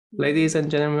Ladies and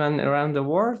gentlemen around the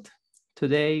world,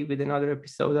 today with another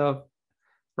episode of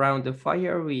Round the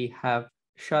Fire, we have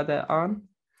Sade on,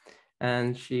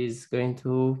 and she's going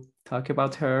to talk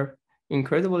about her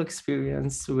incredible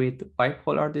experience with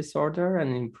bipolar disorder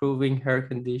and improving her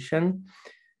condition.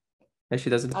 And she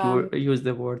doesn't use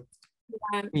the word.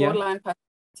 Borderline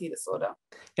personality disorder.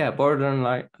 Yeah,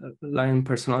 borderline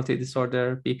personality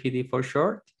disorder, BPD for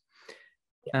short,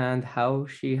 and how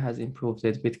she has improved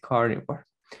it with carnivore.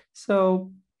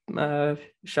 So,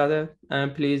 Sade,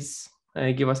 please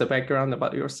give us a background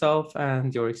about yourself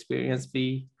and your experience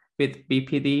with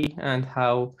BPD and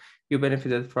how you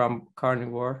benefited from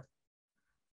carnivore.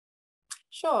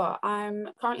 Sure. I'm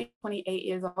currently 28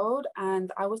 years old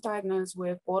and I was diagnosed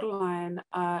with borderline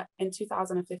in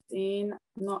 2015.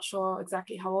 Not sure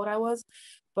exactly how old I was,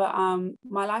 but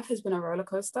my life has been a roller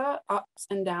coaster, ups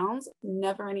and downs,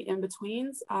 never any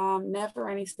in-betweens, never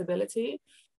any stability.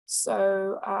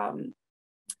 So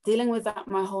dealing with that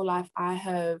my whole life, I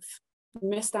have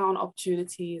missed out on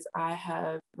opportunities. I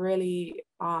have really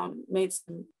made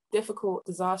some difficult,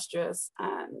 disastrous,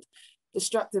 and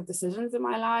destructive decisions in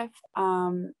my life.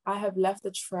 I have left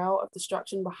a trail of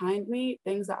destruction behind me,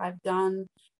 things that I've done,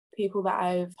 people that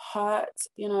I've hurt.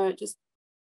 Just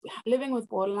living with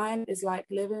borderline is like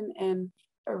living in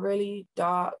a really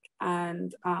dark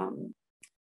and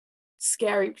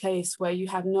scary place where you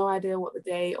have no idea what the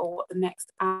day or what the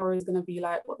next hour is going to be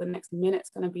like, what the next minute's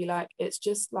going to be like. It's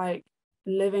just like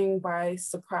living by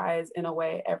surprise in a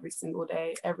way every single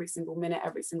day, every single minute,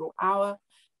 every single hour.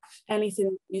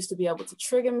 Anything used to be able to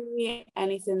trigger me,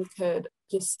 anything could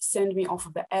just send me off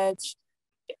of the edge.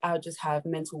 I would just have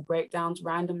mental breakdowns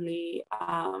randomly.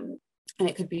 And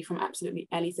it could be from absolutely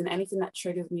anything that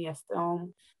triggers me, a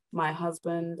film, my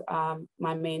husband,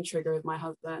 my main trigger is my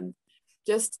husband.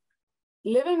 Just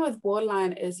living with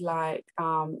borderline is like,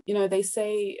 they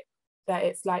say that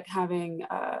it's like having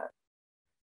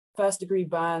first degree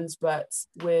burns, but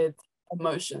with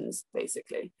emotions,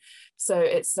 basically. So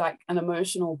it's like an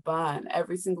emotional burn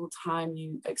every single time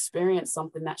you experience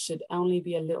something that should only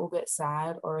be a little bit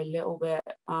sad or a little bit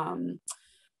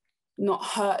not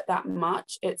hurt that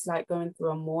much. It's like going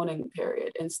through a mourning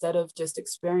period instead of just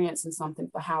experiencing something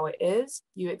for how it is.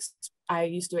 I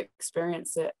used to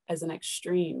experience it as an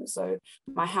extreme. So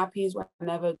my happies were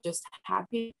never just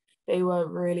happy. They were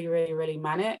really, really, really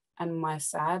manic. And my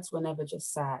sads were never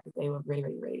just sad. They were really,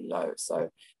 really, really low. So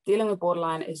dealing with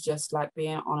borderline is just like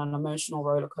being on an emotional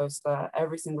roller coaster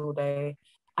every single day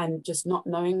and just not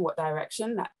knowing what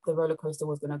direction that the roller coaster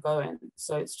was going to go in.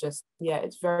 So it's just,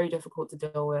 it's very difficult to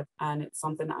deal with. And it's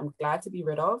something that I'm glad to be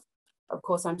rid of. Of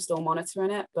course, I'm still monitoring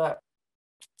it, but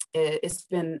it's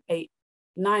been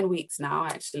 9 weeks now,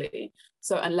 actually.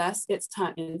 So unless it's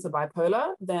turned into bipolar,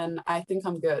 then I think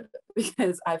I'm good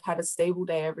because I've had a stable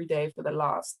day every day for the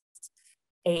last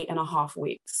 8.5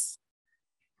 weeks.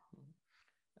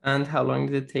 And how long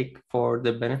did it take for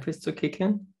the benefits to kick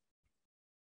in?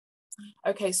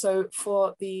 Okay, so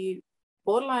for the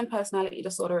borderline personality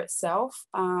disorder itself,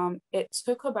 it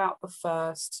took about the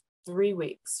first 3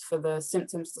 weeks for the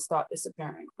symptoms to start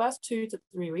disappearing. First 2 to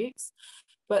 3 weeks.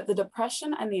 But the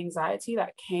depression and the anxiety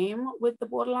that came with the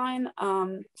borderline,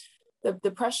 the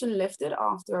depression lifted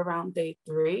after around day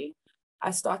 3.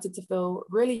 I started to feel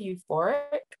really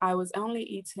euphoric. I was only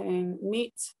eating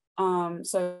meat,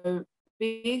 so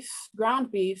beef,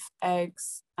 ground beef,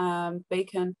 eggs,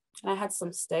 bacon, and I had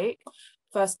some steak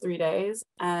first 3 days.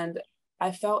 And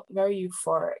I felt very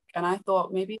euphoric. And I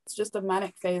thought maybe it's just a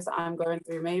manic phase that I'm going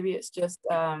through. Maybe it's just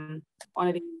one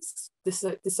of these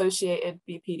dissociated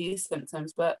BPD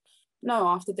symptoms. But no,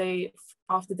 after day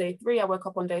 3, I woke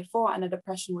up on day 4 and the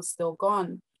depression was still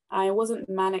gone. I wasn't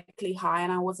manically high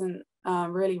and I wasn't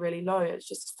really, really low.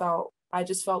 I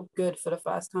just felt good for the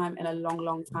first time in a long,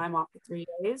 long time after 3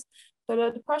 days. So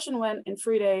the depression went in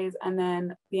 3 days and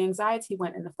then the anxiety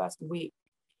went in the first week.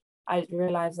 I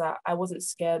realized that I wasn't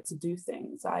scared to do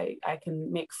things. I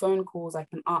can make phone calls, I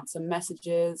can answer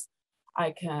messages,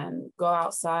 I can go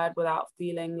outside without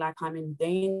feeling like I'm in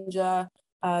danger.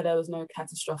 There was no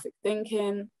catastrophic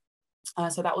thinking.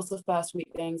 So that was the first week,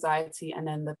 the anxiety, and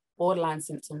then the borderline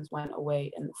symptoms went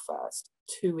away in the first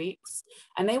 2 weeks.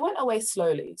 And they went away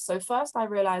slowly. So first I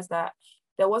realized that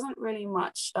there wasn't really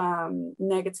much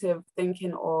negative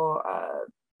thinking or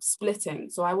splitting.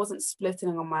 So I wasn't splitting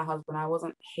on my husband. I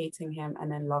wasn't hating him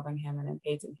and then loving him and then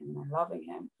hating him and then loving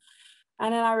him.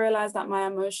 And then I realized that my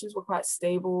emotions were quite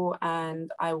stable and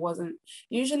I wasn't,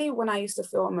 usually when I used to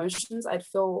feel emotions, I'd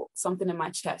feel something in my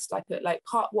chest, what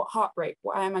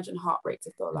I imagine heartbreak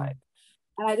to feel like.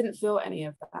 And I didn't feel any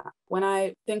of that. When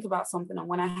I think about something and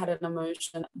when I had an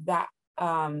emotion that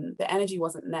the energy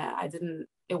wasn't there.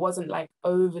 It wasn't like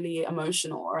overly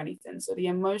emotional or anything. So the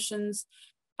emotions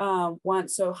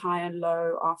weren't so high and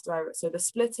low so the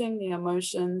splitting, the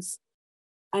emotions.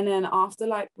 And then after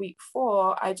like week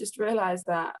 4, I just realized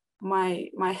that my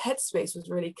headspace was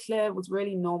really clear, was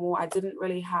really normal. I didn't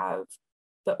really have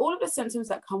all of the symptoms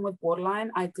that come with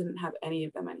borderline. I didn't have any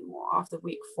of them anymore after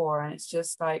week 4. And it's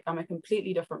just like, I'm a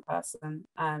completely different person.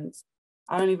 And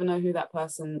I don't even know who that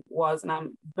person was. And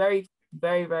I'm very,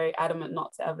 very, very adamant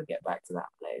not to ever get back to that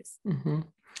place. Mm-hmm.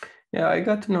 Yeah, I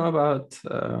got to know about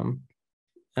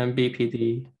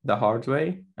BPD the hard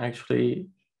way. Actually,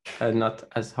 not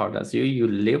as hard as you. You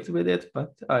lived with it,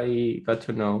 but I got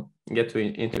to get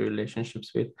into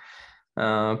relationships with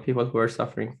people who are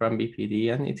suffering from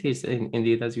BPD, and it is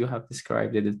indeed, as you have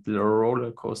described it, it's a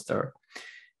roller coaster.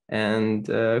 And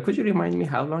could you remind me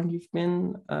how long you've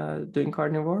been doing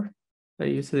carnivore?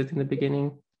 You said it in the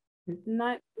beginning.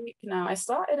 9th week now. I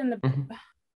started in the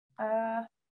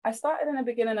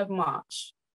beginning of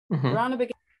March, around the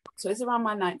beginning. So it's around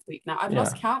my 9th week now. I've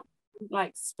lost count,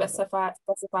 like specify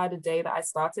the day that I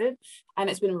started, and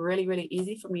it's been really, really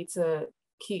easy for me to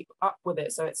keep up with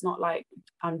it. So it's not like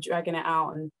I'm dragging it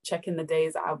out and checking the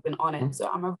days that I've been on it. So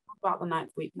I'm about the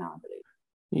 9th week now, I believe.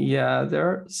 Yeah, there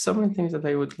are so many things that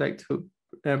I would like to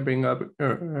bring up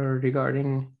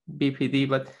regarding BPD,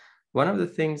 but one of the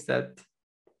things that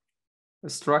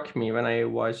struck me when I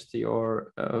watched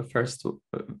your first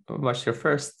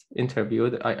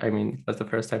interview, I mean, it was the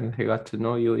first time that I got to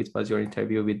know you. It was your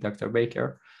interview with Dr.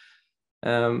 Baker.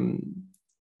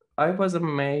 I was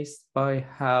amazed by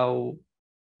how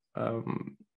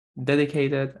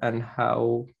dedicated and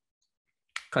how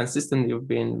consistent you've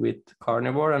been with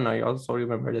carnivore. And I also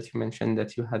remember that you mentioned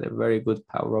that you had a very good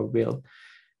power of will.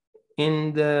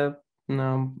 In the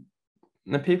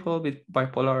people with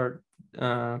bipolar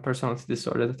personality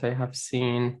disorder that I have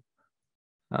seen,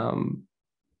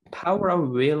 power of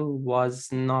will was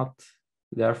not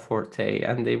their forte,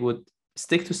 and they would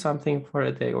stick to something for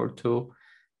a day or two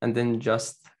and then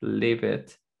just leave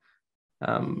it.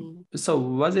 So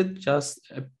was it just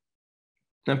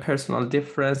a personal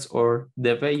difference, or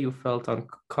the way you felt on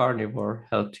carnivore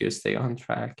helped you stay on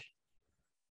track?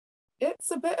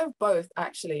 It's a bit of both,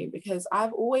 actually, because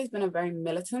I've always been a very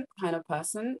militant kind of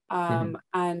person.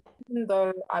 And even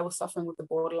though I was suffering with the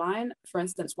borderline, for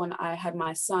instance, when I had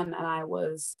my son and I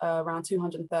was around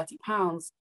 230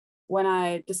 pounds, when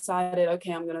I decided,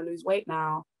 okay, I'm going to lose weight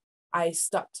now, I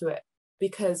stuck to it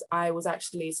because I was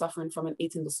actually suffering from an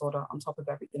eating disorder on top of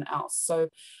everything else. So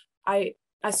I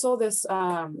saw this,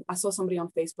 I saw somebody on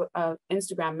Facebook,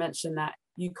 Instagram mention that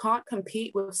you can't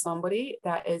compete with somebody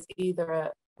that is either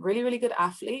a really, really good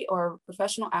athlete or a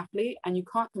professional athlete, and you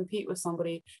can't compete with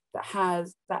somebody that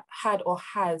had or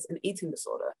has an eating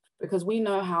disorder, because we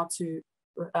know how to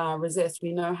resist.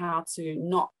 We know how to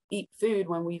not eat food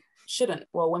when we shouldn't,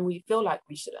 or when we feel like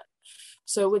we shouldn't.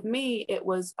 So with me, it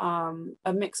was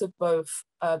a mix of both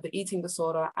the eating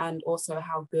disorder and also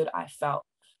how good I felt.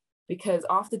 Because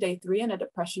after day 3 and a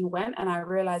depression went, and I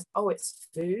realized, oh, it's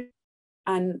food.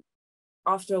 And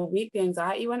after a week, the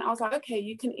anxiety went. I was like, okay,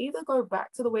 you can either go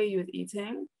back to the way you were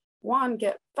eating, one,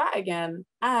 get fat again,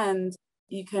 and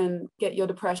you can get your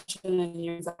depression and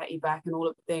your anxiety back and all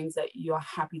of the things that you're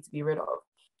happy to be rid of.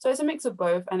 So it's a mix of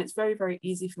both, and it's very, very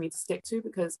easy for me to stick to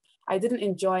because I didn't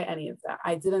enjoy any of that.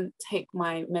 I didn't take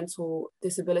my mental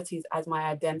disabilities as my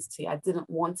identity. I didn't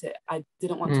want it. I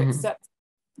didn't want to accept,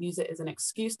 use it as an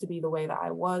excuse to be the way that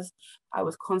I was. I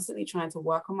was constantly trying to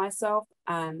work on myself.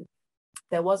 And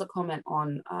there was a comment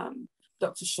on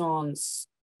Dr. Sean's,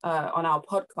 on our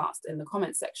podcast in the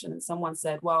comment section, and someone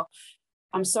said, well,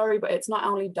 I'm sorry, but it's not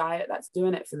only diet that's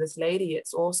doing it for this lady,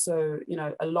 it's also, you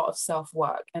know, a lot of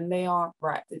self-work. And they are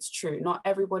right, it's true. Not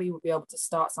everybody will be able to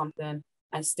start something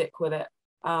and stick with it.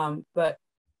 But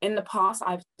in the past,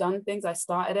 I've done things, I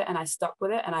started it and I stuck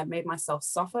with it, and I made myself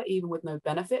suffer even with no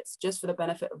benefits, just for the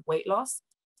benefit of weight loss.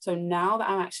 So now that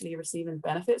I'm actually receiving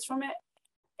benefits from it,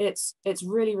 it's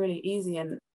really, really easy.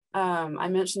 And I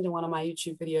mentioned in one of my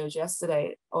YouTube videos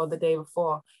yesterday or the day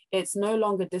before, it's no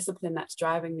longer discipline that's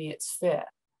driving me, it's fear,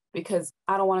 because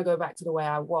I don't want to go back to the way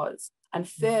I was. And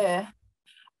fear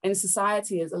in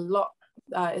society is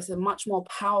is a much more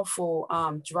powerful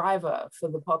driver for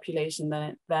the population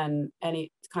than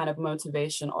any kind of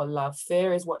motivation or love.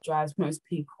 Fear is what drives most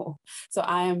people. So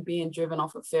I am being driven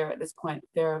off of fear at this point,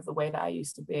 fear of the way that I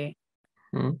used to be.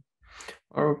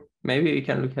 Or maybe we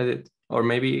can look at it, or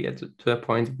maybe get to a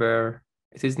point where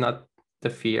it is not the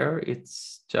fear,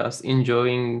 it's just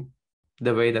enjoying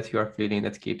the way that you are feeling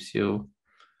that keeps you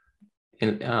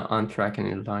on track and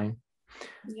in line.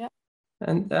 Yeah.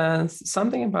 And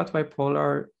something about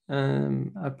bipolar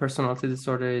personality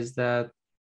disorder is that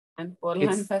And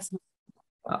borderline it's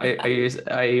personality.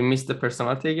 I missed the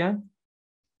personality again.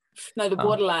 No, the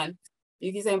borderline.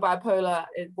 You keep saying bipolar,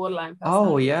 it's borderline Oh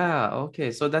personality. yeah,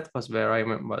 okay. So that was where I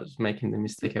was making the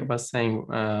mistake. I was saying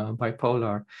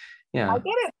bipolar. I Yeah.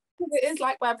 get it. It is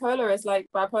like bipolar. It's like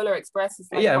bipolar express.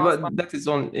 It's like Yeah, fast. but that is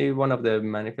only one of the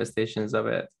manifestations of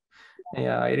it.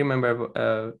 Yeah, I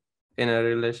remember in a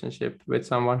relationship with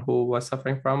someone who was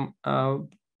suffering from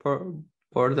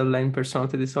borderline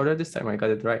personality disorder. This time I got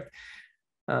it right.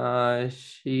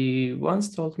 She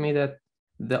once told me that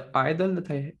the idol that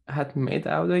I had made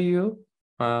out of you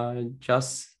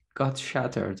just got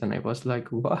shattered. And I was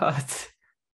like, what?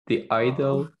 The Oh,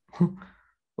 idol?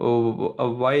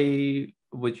 Oh, why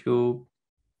would you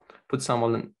put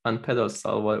someone on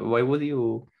pedestal? Why would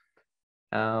you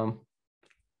um,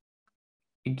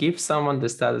 give someone the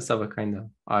status of a kind of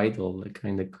idol, a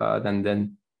kind of god, and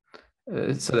then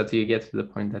so that you get to the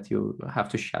point that you have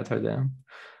to shatter them?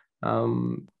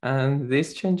 And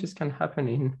these changes can happen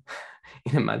in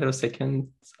in a matter of seconds,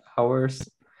 hours,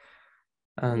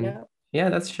 and yeah, yeah,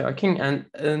 that's shocking.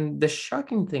 And the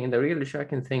shocking thing, the really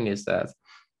shocking thing is that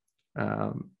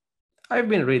um, I've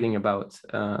been reading about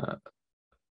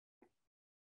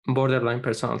borderline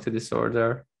personality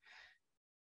disorder.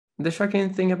 The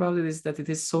shocking thing about it is that it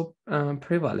is so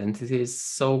prevalent. It is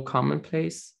so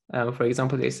commonplace. For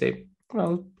example, they say,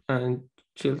 well,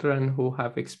 children who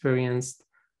have experienced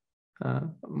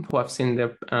who have seen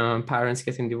their parents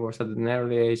getting divorced at an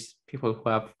early age, people who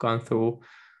have gone through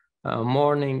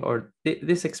mourning or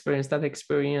this experience,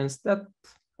 that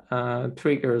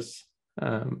triggers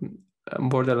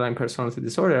borderline personality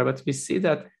disorder. But we see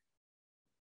that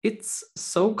it's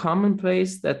so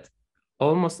commonplace that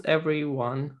almost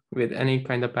everyone with any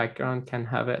kind of background can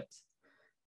have it.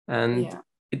 And yeah,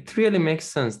 it really makes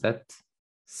sense that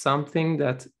something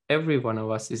that every one of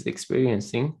us is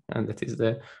experiencing, and that is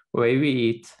the way we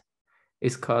eat,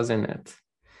 is causing it.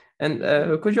 And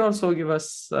could you also give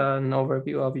us an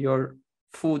overview of your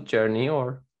food journey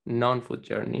or non-food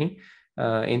journey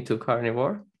into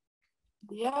carnivore?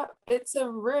 yeah. It's a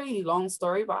really long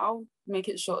story, but I'll make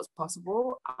it short as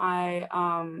possible. I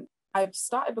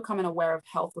started becoming aware of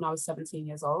health when I was 17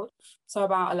 years old, so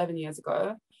about 11 years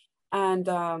ago. And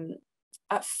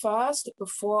at first,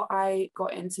 before I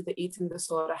got into the eating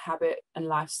disorder habit and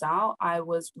lifestyle, I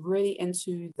was really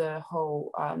into the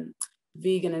whole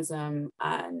veganism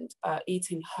and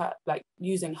eating like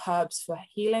using herbs for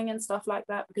healing and stuff like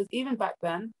that. Because even back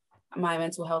then, my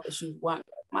mental health issues weren't.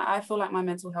 I feel like my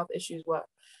mental health issues were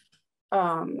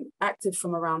active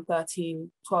from around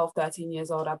 13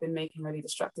 years old. I've been making really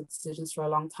destructive decisions for a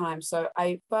long time. So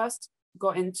I first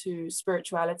got into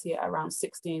spirituality at around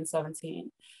 16,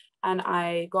 17. And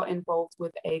I got involved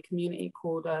with a community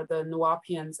called the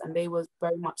Nuapians, and they was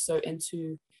very much so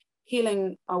into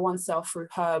healing oneself through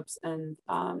herbs and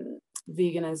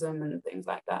veganism and things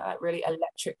like that, like really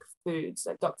electric foods,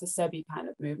 like Dr. Sebi kind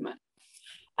of movement.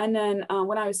 And then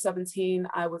when I was 17,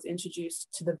 I was introduced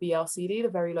to the VLCD, the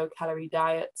very low calorie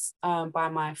diets, by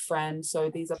my friend.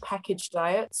 So these are packaged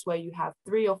diets where you have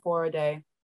 3 or 4 a day,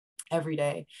 every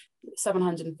day,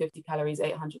 750 calories,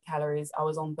 800 calories. I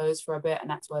was on those for a bit, and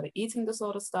that's where the eating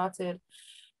disorder started.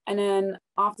 And then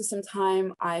after some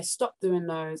time, I stopped doing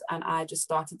those, and I just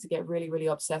started to get really, really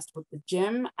obsessed with the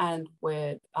gym and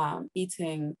with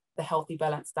eating the healthy,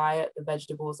 balanced diet, the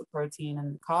vegetables, the protein,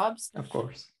 and the carbs. Of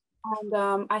course.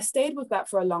 And I stayed with that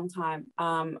for a long time.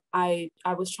 I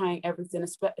was trying everything,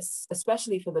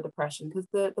 especially for the depression, because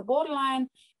the borderline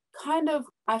kind of,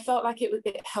 I felt like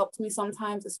it helped me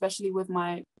sometimes, especially with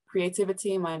my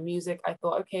creativity, my music. I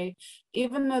thought, okay,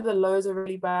 even though the lows are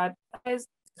really bad, it's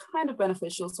kind of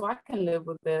beneficial, so I can live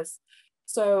with this.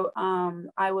 So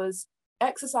I was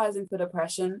exercising for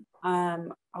depression. I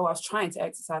was trying to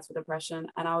exercise for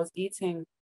depression, and I was eating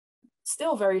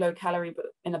still very low calorie, but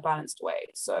in a balanced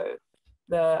way. So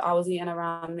I was eating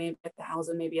around maybe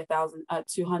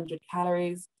 200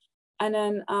 calories. And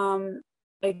then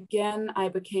again, I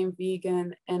became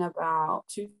vegan in about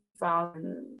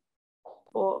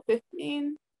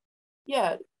 2015.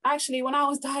 Yeah, actually, when I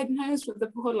was diagnosed with the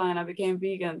borderline, I became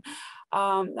vegan.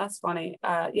 That's funny.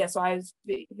 Yeah, so I was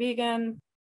vegan,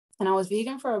 and I was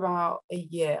vegan for about a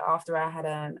year after I had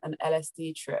an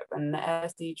LSD trip. And the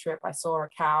LSD trip, I saw a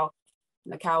cow,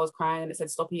 and the cow was crying and it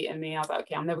said, "Stop eating me." I was like,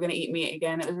 okay, I'm never going to eat meat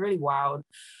again. It was really wild.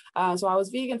 So I was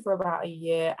vegan for about a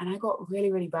year, and I got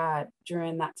really, really bad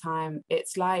during that time.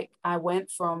 It's like I went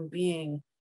from being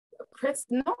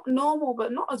not normal,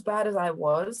 but not as bad as I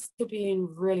was, to being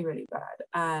really, really bad.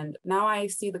 And now I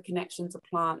see the connection to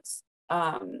plants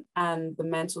and the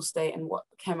mental state and what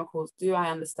chemicals do,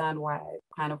 I understand why I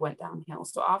kind of went downhill.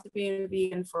 So after being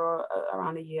vegan for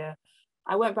around a year,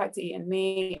 I went back to eating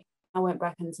meat. I went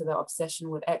back into the obsession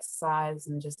with exercise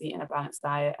and just eating a balanced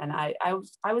diet. And I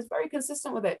was very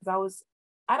consistent with it because I was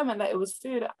adamant that it was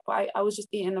food, but I was just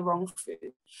eating the wrong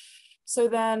food. So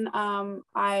then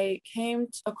I came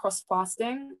across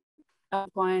fasting at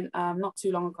a point not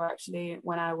too long ago, actually,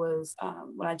 when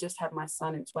I just had my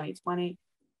son in 2020.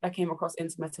 I came across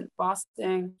intermittent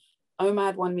fasting,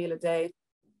 OMAD, 1 meal a day.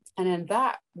 And then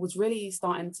that was really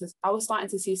I was starting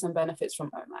to see some benefits from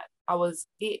OMAD. I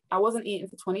wasn't eating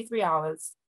for 23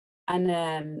 hours. And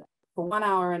then for 1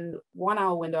 hour and 1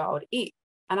 hour window, I would eat.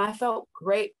 And I felt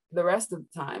great the rest of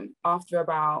the time. After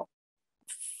about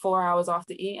 4 hours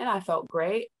after eating, I felt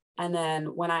great. And then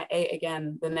when I ate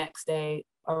again the next day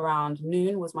around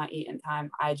noon was my eating time,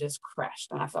 I just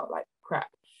crashed and I felt like crap.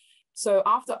 So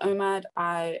after OMAD,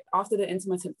 after the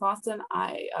intermittent fasting,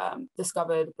 I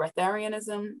discovered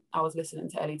breatharianism. I was listening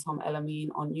to Ellie Tom Elamine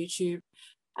on YouTube.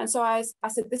 And so I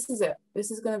said, this is it.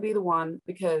 This is going to be the one,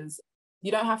 because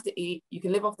you don't have to eat. You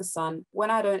can live off the sun.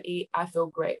 When I don't eat, I feel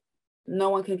great. No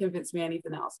one can convince me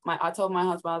anything else. I told my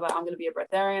husband, I was like, I'm going to be a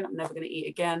breatharian. I'm never going to eat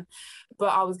again.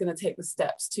 But I was going to take the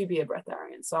steps to be a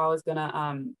breatharian. So I was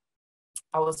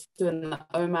doing the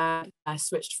OMAD. I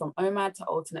switched from OMAD to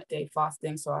alternate day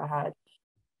fasting. So I had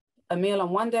a meal on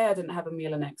one day, I didn't have a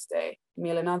meal the next day.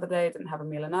 Meal another day, didn't have a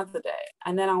meal another day.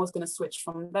 And then I was going to switch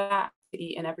from that to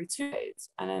eating every 2 days,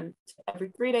 and then to every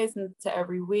 3 days, and to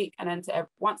every week, and then to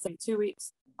once every 2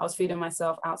 weeks. I was feeding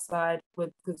myself outside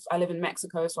because I live in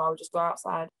Mexico, so I would just go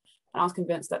outside. And I was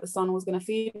convinced that the sun was going to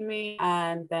feed me.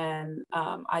 And then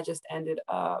I just ended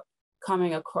up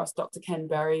coming across Dr. Ken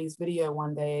Berry's video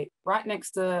one day, right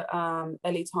next to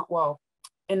Ellie Tom, well,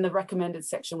 in the recommended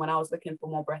section when I was looking for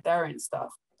more breatharian stuff.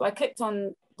 So I clicked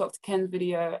on Dr. Ken's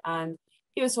video and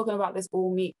he was talking about this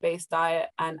all meat-based diet.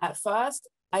 And at first,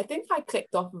 I think I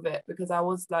clicked off of it because I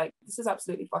was like, this is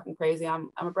absolutely fucking crazy. I'm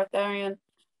a breatharian.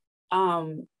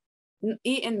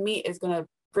 Eating meat is gonna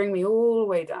bring me all the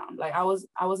way down. Like I was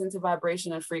into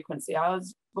vibration and frequency.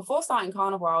 Before starting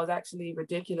carnivore, I was actually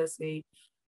ridiculously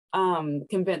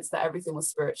convinced that everything was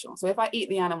spiritual. So if I eat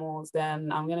the animals,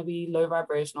 then I'm going to be low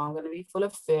vibrational. I'm going to be full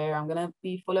of fear. I'm going to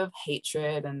be full of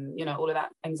hatred and, all of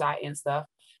that anxiety and stuff.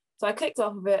 So I clicked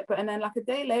off of it. And then like a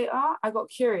day later, I got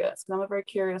curious because I'm a very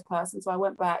curious person. So I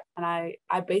went back and I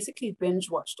basically binge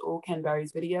watched all Ken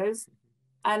Berry's videos.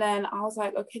 And then I was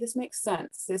like, okay, this makes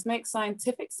sense. This makes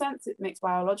scientific sense. It makes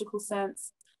biological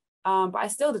sense. But I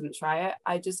still didn't try it.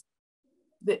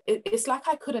 It's like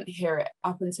I couldn't hear it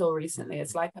up until recently.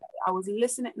 It's like I was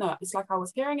listening. No, it's like I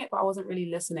was hearing it, but I wasn't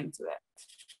really listening to it.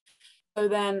 So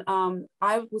then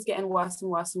I was getting worse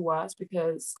and worse and worse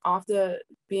because after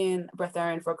being a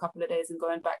breatharian for a couple of days and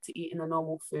going back to eating the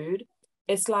normal food,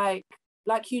 it's like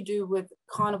you do with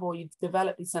carnivore, you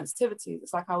develop these sensitivities.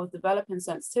 It's like I was developing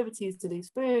sensitivities to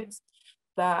these foods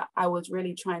that I was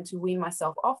really trying to wean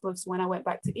myself off of. So when I went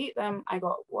back to eat them, I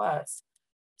got worse.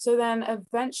 So then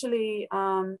eventually,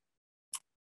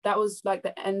 that was like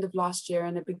the end of last year.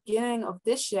 And the beginning of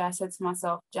this year, I said to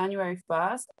myself, January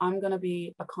 1st, I'm going to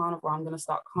be a carnivore. I'm going to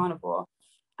start carnivore.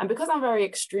 And because I'm very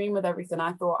extreme with everything,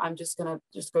 I thought I'm just going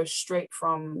to go straight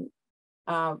from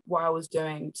what I was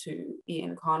doing to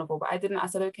eating carnivore. But I didn't. I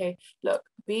said, okay, look,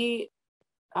 be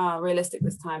realistic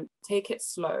this time. Take it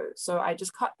slow. So I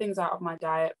just cut things out of my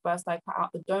diet. First, I cut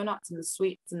out the donuts and the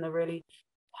sweets and the really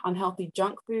unhealthy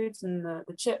junk foods and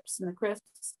the chips and the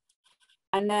crisps.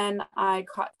 And then I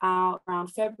cut out around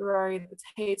February the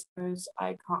potatoes.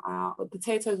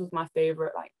 Potatoes was my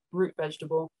favorite, like root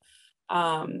vegetable.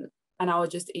 And I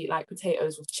would just eat like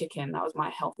potatoes with chicken. That was my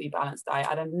healthy, balanced diet.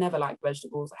 I'd never liked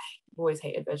vegetables. I've always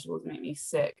hated vegetables, make me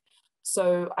sick.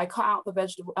 So I cut out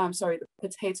the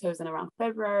potatoes in around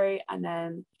February. And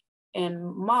then in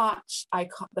March,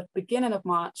 the beginning of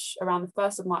March, around the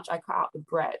 1st of March, I cut out the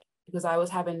bread because I was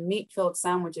having meat-filled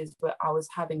sandwiches, but I was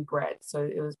having bread. So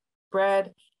it was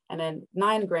bread and then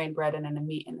 9-grain bread and then the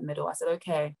meat in the middle. I said,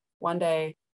 okay, one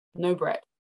day, no bread.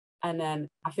 And then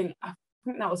I think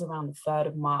that was around the 3rd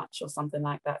of March or something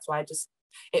like that. So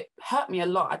it hurt me a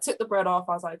lot. I took the bread off.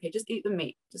 I was like, okay, just eat the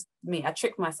meat, just meat. I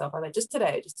tricked myself. I was like, just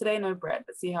today, no bread.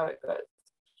 Let's see how it goes.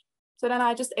 So then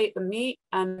I just ate the meat.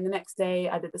 And the next day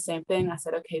I did the same thing. I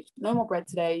said, okay, no more bread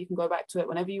today. You can go back to it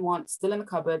whenever you want. Still in the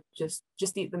cupboard. Just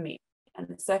eat the meat. And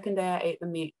the second day I ate the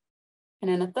meat.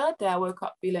 And then the third day I woke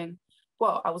up feeling,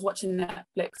 I was watching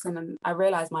Netflix and then I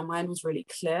realized my mind was really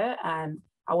clear and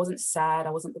I wasn't sad.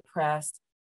 I wasn't depressed.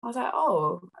 I was like,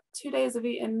 oh, 2 days of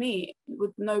eating meat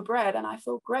with no bread, and I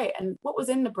feel great. And what was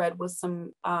in the bread was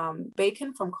some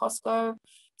bacon from Costco,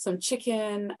 some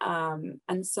chicken,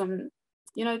 and some,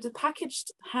 the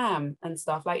packaged ham and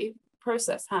stuff, like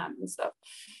processed ham and stuff.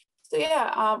 So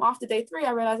yeah, after day 3,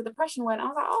 I realized the depression went. I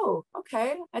was like, oh,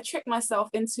 okay. I tricked myself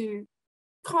into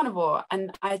carnivore,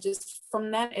 and I just,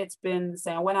 from then it's been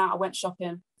saying, I went out, I went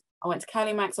shopping, I went to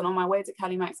Calimax, and on my way to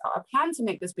Calimax, I planned to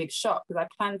make this big shop because I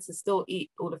planned to still eat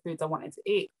all the foods I wanted to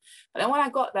eat. But then when I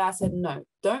got there, I said, no,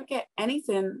 don't get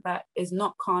anything that is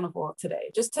not carnivore today,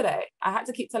 just today. I had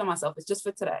to keep telling myself it's just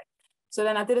for today. So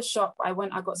then I did a shop. I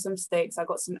got some steaks, I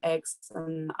got some eggs,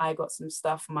 and I got some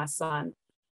stuff for my son.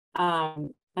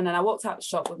 And then I walked out the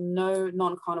shop with no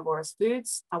non-carnivorous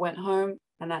foods. I went home,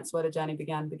 and that's where the journey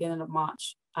began, beginning of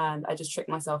March. And I just tricked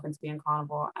myself into being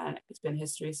carnivore, and it's been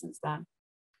history since then.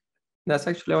 That's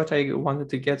actually what I wanted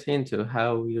to get into,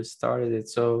 how you started it.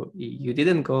 So you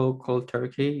didn't go cold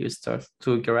turkey, you start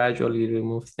to gradually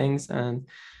remove things. And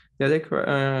the other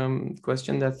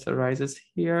question that arises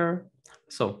here,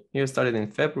 so you started in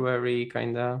February,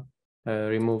 kind of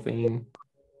removing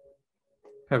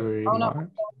February, Oh no, March.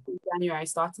 in January. I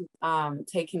started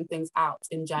taking things out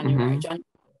in January. Mm-hmm.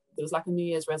 It was like a New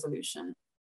Year's resolution.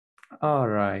 All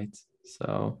right.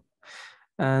 So,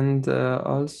 and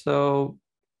also,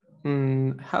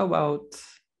 how about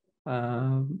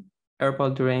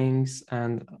herbal drinks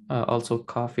and also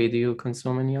coffee? Do you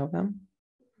consume any of them?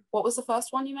 What was the first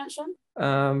one you mentioned?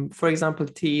 For example,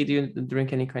 tea. Do you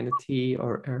drink any kind of tea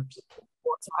or herbs?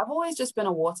 Water. I've always just been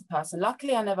a water person.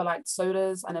 Luckily, I never liked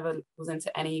sodas. I never was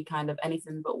into any kind of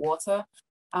anything but water.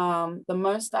 The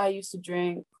most I used to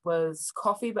drink was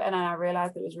coffee, but then I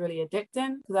realized it was really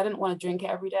addicting because I didn't want to drink it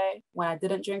every day. When I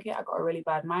didn't drink it, I got a really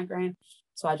bad migraine.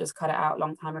 So I just cut it out a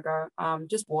long time ago.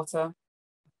 Just water.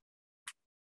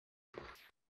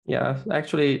 Yeah,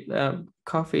 actually,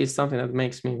 coffee is something that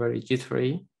makes me very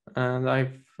jittery, and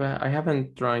I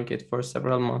haven't drank it for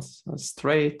several months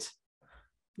straight.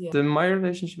 Yeah. My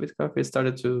relationship with coffee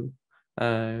started to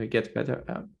get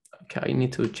better. Okay, I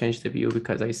need to change the view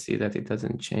because I see that it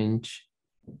doesn't change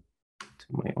to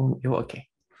my own view. Okay.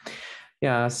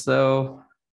 Yeah, so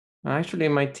actually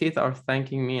my teeth are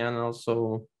thanking me, and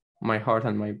also my heart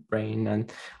and my brain,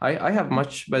 and I have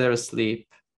much better sleep.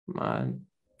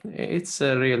 It's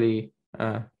a really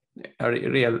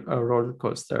real roller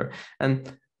coaster.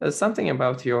 And something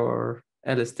about your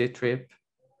LSD trip.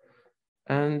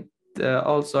 And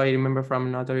also, I remember from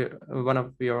another one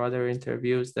of your other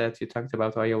interviews that you talked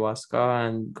about ayahuasca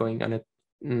and going on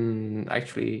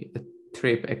actually a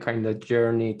trip, a kind of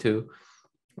journey to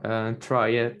try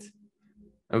it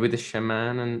with the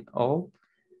shaman and all.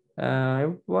 I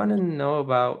want to know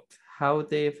about how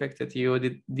they affected you.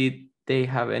 Did they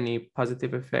have any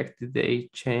positive effect? Did they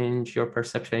change your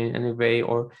perception in any way,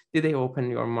 or did they open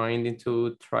your mind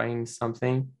into trying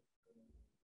something?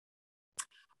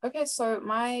 Okay, so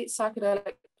my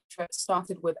psychedelic trip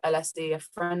started with LSD. A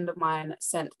friend of mine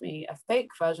sent me a fake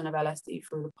version of LSD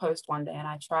through the post one day, and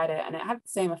I tried it, and it had the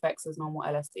same effects as normal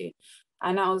LSD.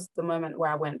 And that was the moment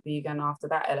where I went vegan after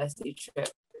that LSD trip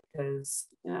because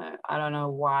I don't know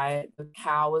why the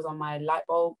cow was on my light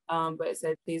bulb, but it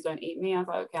said, please don't eat me. I was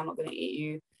like, okay, I'm not going to eat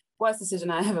you. Worst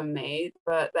decision I ever made.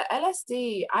 But the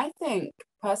LSD, I think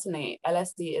personally,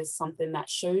 LSD is something that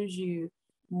shows you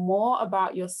more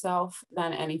about yourself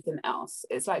than anything else.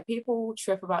 It's like people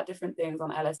trip about different things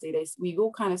on LSD. We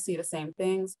all kind of see the same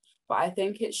things, but I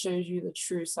think it shows you the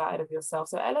true side of yourself.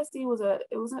 So LSD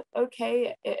was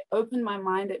okay. It opened my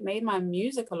mind. It made my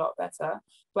music a lot better.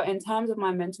 But in terms of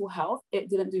my mental health, it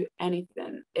didn't do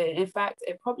anything. In fact,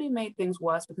 it probably made things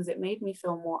worse because it made me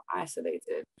feel more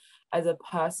isolated as a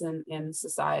person in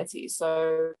society.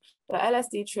 So the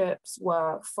LSD trips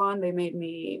were fun. They made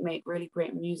me make really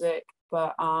great music,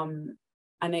 but and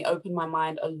they opened my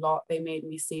mind a lot. They made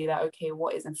me see that, okay,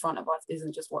 what is in front of us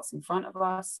isn't just what's in front of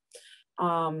us.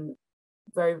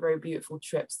 Very, very beautiful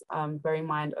trips, very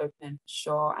mind opening,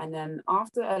 sure. And then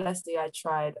after LSD, I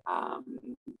tried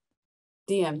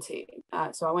DMT.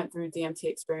 So I went through DMT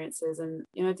experiences, and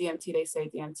DMT, they say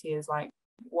DMT is like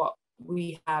what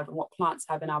we have and what plants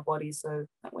have in our bodies, so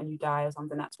that when you die or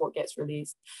something, that's what gets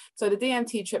released. So the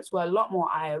DMT trips were a lot more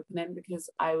eye-opening because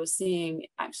I was seeing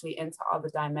actually into other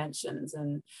dimensions,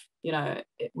 and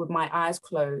with my eyes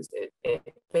closed, it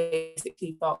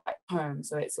basically felt like home.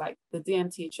 So it's like the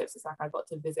DMT trips, it's like I got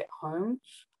to visit home.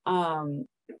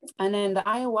 And then the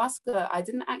ayahuasca, I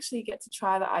didn't actually get to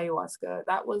try the ayahuasca.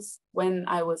 That was when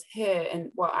I was here, and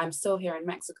well, I'm still here in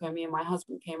Mexico. Me and my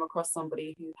husband came across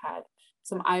somebody who had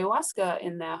some ayahuasca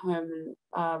in their home.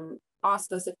 And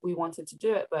asked us if we wanted to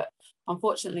do it, but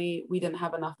unfortunately we didn't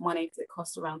have enough money because it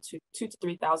costs around $2,000 to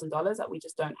 $3,000 that we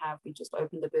just don't have. We just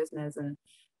opened a business and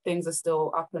things are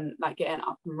still up and like getting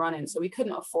up and running, so we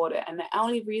couldn't afford it. And the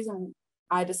only reason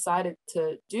I decided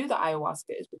to do the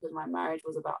ayahuasca is because my marriage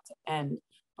was about to end.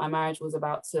 My marriage was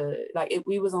about to, like,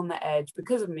 we was on the edge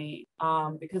because of me,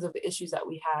 because of the issues that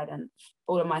we had and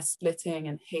all of my splitting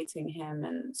and hating him.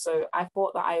 And so I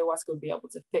thought that ayahuasca would be able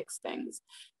to fix things.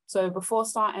 So before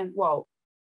starting, well,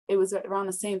 it was around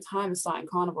the same time as starting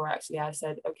carnivore, actually, I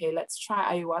said, okay, let's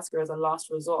try ayahuasca as a last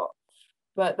resort.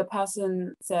 But the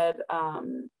person said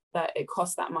that it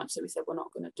cost that much. So we said, we're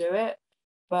not going to do it.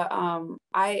 But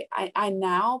I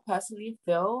now personally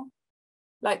feel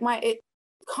like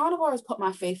carnivore has put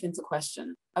my faith into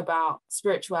question about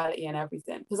spirituality and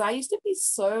everything, because I used to be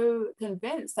so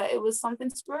convinced that it was something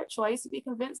spiritual. I used to be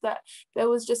convinced that there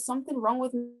was just something wrong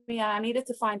with me and I needed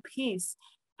to find peace.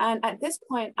 And at this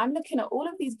point, I'm looking at all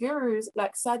of these gurus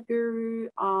like Sadhguru.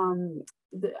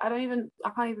 I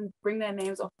can't even bring their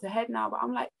names off the head now, but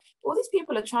I'm like, all these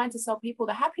people are trying to sell people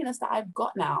the happiness that I've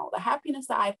got now, the happiness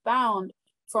that I found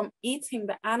from eating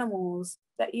the animals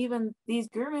that even these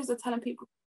gurus are telling people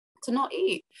to not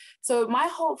eat. So my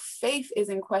whole faith is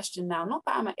in question now. Not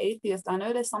that I'm an atheist. I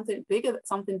know there's something bigger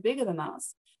than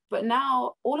us. But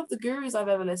now all of the gurus I've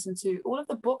ever listened to, all of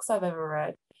the books I've ever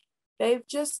read,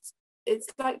 it's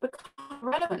like become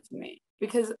relevant to me,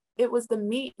 because it was the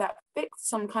meat that fixed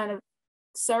some kind of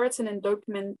serotonin,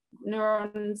 dopamine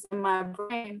neurons in my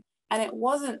brain. And it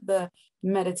wasn't the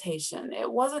meditation.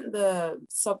 It wasn't the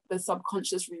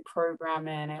subconscious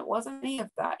reprogramming. It wasn't any of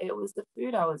that. It was the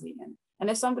food I was eating. And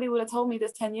if somebody would have told me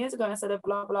this 10 years ago, instead of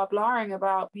blah, blah, blahing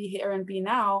about be here and be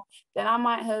now, then I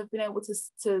might have been able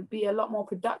to be a lot more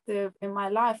productive in my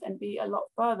life and be a lot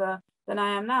further than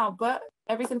I am now. But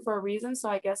everything for a reason. So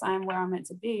I guess I am where I'm meant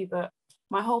to be. But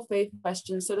my whole faith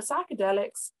question. So the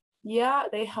psychedelics, yeah,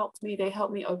 they helped me. They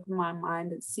helped me open my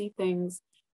mind and see things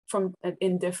from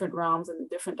in different realms and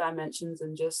different dimensions,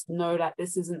 and just know that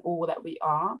this isn't all that we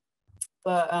are.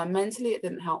 But mentally, it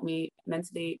didn't help me.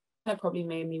 Mentally, it probably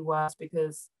made me worse,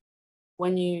 because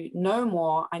when you know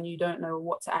more and you don't know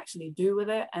what to actually do with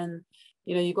it, and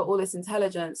you got all this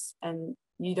intelligence and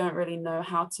you don't really know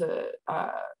how to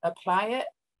apply it,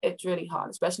 it's really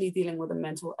hard, especially dealing with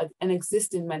an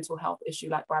existing mental health issue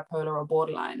like bipolar or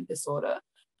borderline disorder.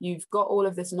 You've got all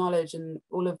of this knowledge and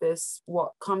all of this,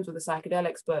 what comes with the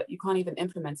psychedelics, but you can't even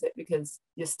implement it because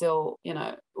you're still,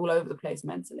 all over the place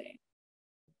mentally.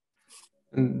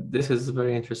 And this is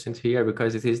very interesting to hear,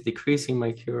 because it is decreasing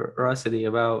my curiosity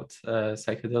about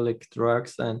psychedelic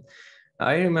drugs. And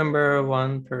I remember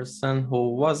one person who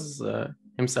was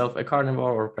himself a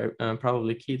carnivore, or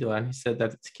probably keto, and he said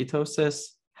that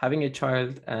ketosis, having a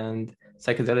child, and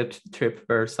psychedelic trip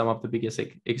were some of the biggest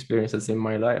experiences in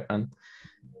my life.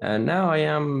 And now I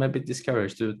am a bit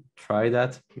discouraged to try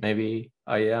that. Maybe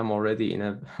I am already in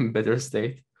a better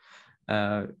state.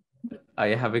 I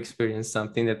have experienced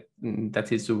something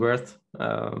that is worth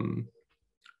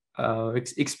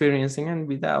experiencing, and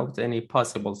without any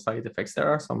possible side effects. There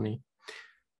are so many.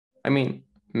 I mean,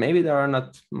 maybe there are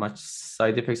not much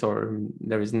side effects, or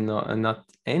there is not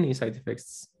any side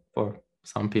effects for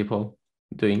some people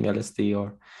doing LSD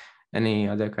or any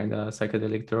other kind of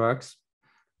psychedelic drugs.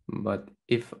 But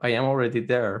if I am already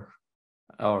there,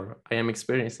 or I am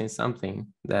experiencing something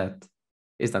that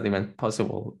is not even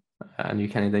possible, and you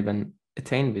cannot even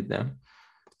attain with them,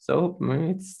 so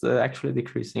it's actually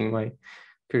decreasing my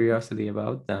curiosity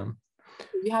about them.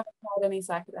 You haven't tried any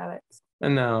psychedelics?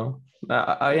 And now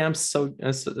I am so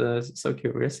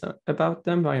curious about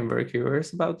them. I am very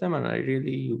curious about them, and I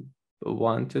really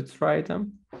want to try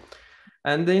them.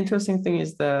 And the interesting thing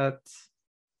is that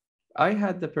I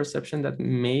had the perception that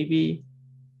maybe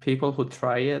people who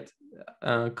try it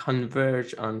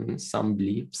converge on some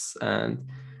beliefs, and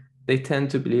they tend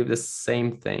to believe the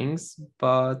same things,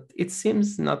 but it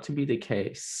seems not to be the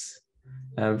case.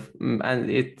 And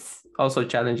it also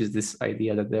challenges this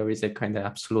idea that there is a kind of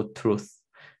absolute truth.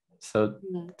 So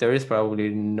there is probably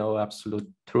no absolute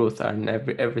truth, and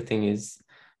everything is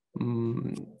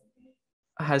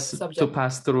has subjective to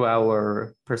pass through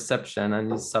our perception,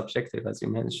 and is subjective, as you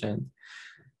mentioned.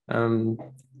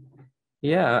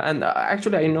 Yeah, and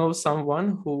actually I know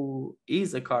someone who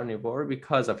is a carnivore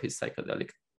because of his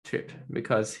psychedelic trip,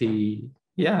 because I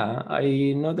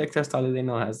know Dr. Sade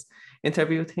has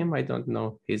interviewed him. I don't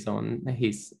know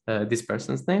this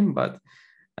person's name, but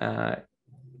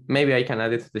maybe I can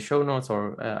add it to the show notes,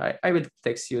 or I will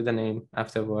text you the name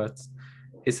afterwards.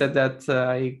 He said that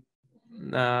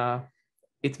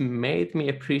it made me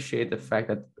appreciate the fact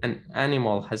that an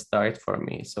animal has died for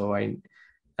me. So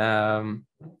um,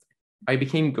 I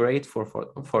became grateful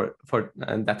for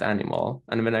that animal.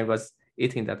 And when I was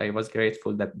eating that, I was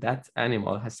grateful that that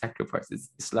animal has sacrificed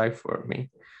its life for me.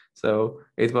 So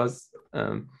it was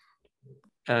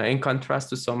in contrast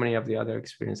to so many of the other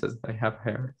experiences I have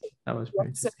heard. That was very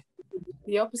interesting.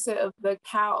 The opposite of the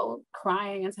cow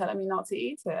crying and telling me not to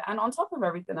eat it. And on top of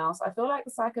everything else, I feel like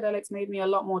the psychedelics made me a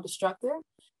lot more destructive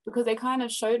because they kind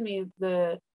of showed me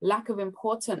the lack of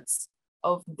importance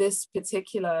of this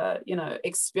particular,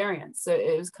 experience. So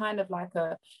it was kind of like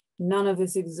a none of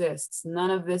this exists,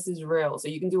 none of this is real. So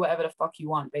you can do whatever the fuck you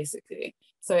want, basically.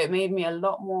 So it made me a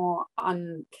lot more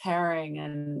uncaring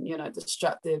and,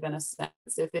 destructive in a sense.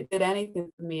 If it did anything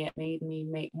for me, it made me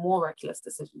make more reckless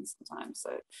decisions sometimes.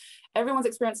 So everyone's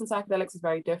experience in psychedelics is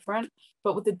very different.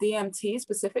 But with the DMT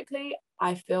specifically,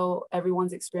 I feel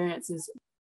everyone's experience is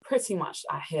pretty much,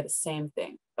 I hear the same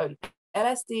thing.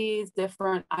 LSD is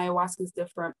different, ayahuasca is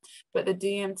different, but the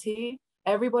DMT,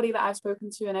 everybody that I've spoken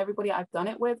to and everybody I've done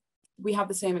it with, we have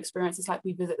the same experience. It's like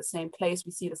we visit the same place,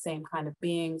 we see the same kind of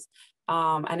beings.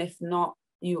 And if not,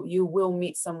 you will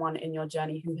meet someone in your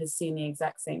journey who has seen the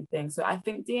exact same thing. So I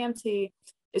think DMT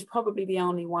is probably the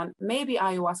only one, maybe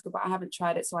ayahuasca, but I haven't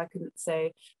tried it, so I couldn't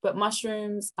say. But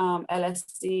mushrooms,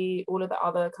 LSD, all of the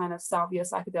other kind of salvia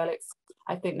psychedelics,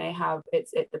 I think they have,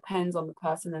 it depends on the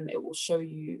person, and it will show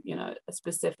you, a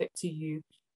specific to you,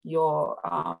 your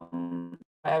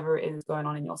whatever it is going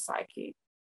on in your psyche.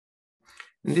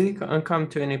 Did you come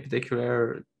to any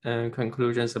particular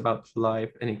conclusions about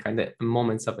life, any kind of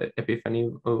moments of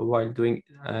epiphany while doing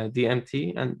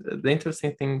DMT? And the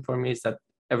interesting thing for me is that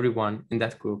everyone in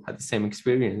that group had the same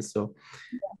experience. So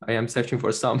I am searching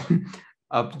for some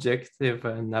objective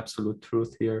and absolute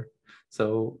truth here.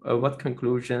 So what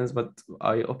conclusions, what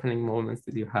eye-opening moments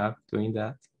did you have doing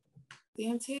that?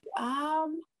 DMT,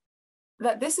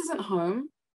 that this isn't home,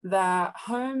 that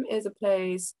home is a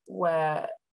place where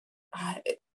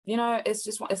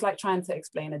it's like trying to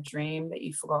explain a dream that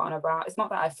you've forgotten about. It's not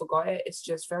that I forgot it, it's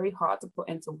just very hard to put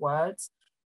into words.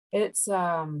 It's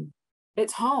home.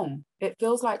 It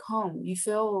feels like home. You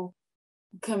feel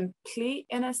complete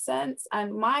in a sense.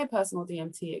 And my personal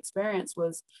DMT experience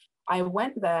was, I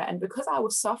went there, and because I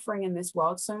was suffering in this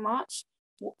world so much,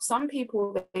 some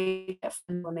people, they get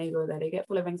when they go there, they get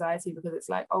full of anxiety because it's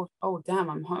like, oh damn,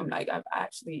 I'm home, like I've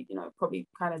actually probably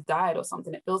kind of died or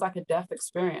something. It feels like a death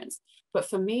experience. But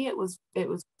for me,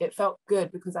 it felt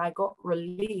good because I got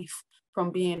relief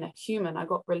from being a human. I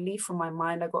got relief from my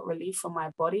mind, I got relief from my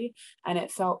body, and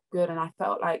it felt good. And I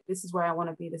felt like this is where I want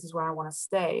to be, this is where I want to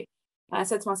stay. And I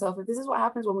said to myself, if this is what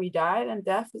happens when we die, then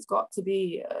death has got to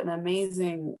be an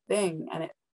amazing thing. And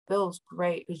it feels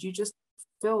great because you just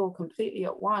feel completely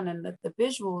at one. And the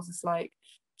visuals, it's like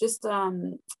just I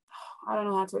don't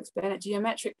know how to explain it,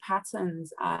 geometric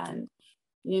patterns. And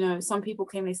some people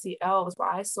claim they see elves, but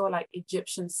I saw like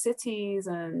Egyptian cities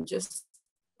and just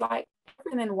like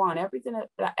everything in one, everything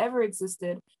that ever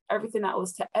existed, everything that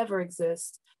was to ever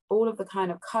exist, all of the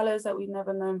kind of colors that we've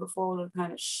never known before, all of the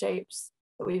kind of shapes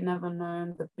that we've never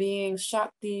known, the beings,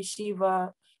 Shakti,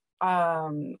 Shiva,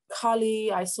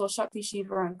 Kali. I saw Shakti,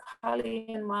 Shiva, and Kali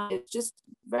in my. It's just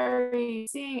very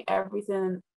seeing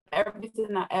everything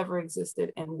that ever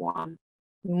existed in one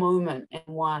moment,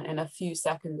 in a few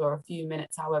seconds or a few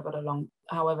minutes, however long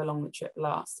the trip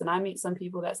lasts. And I meet some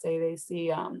people that say they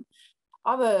see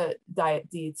other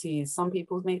deities. Some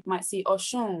people might see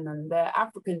Oshun and they're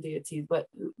African deities, but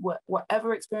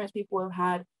whatever experience people have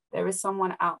had, there is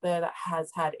someone out there that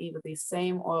has had either the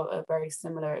same or a very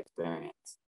similar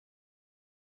experience.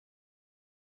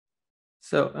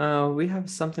 So we have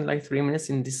something like 3 minutes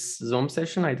in this Zoom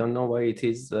session. I don't know why it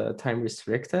is time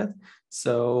restricted.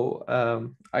 So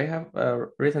I have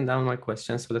written down my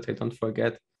questions so that I don't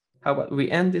forget. How about we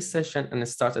end this session and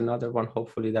start another one?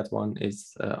 Hopefully that one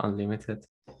is unlimited.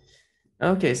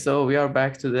 Okay, so we are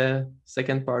back to the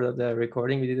second part of the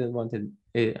recording. We didn't want it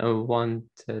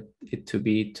to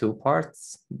be 2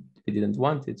 parts. We didn't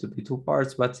want it to be 2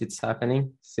 parts, but it's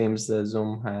happening. Seems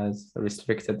Zoom has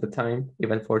restricted the time,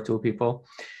 even for 2 people.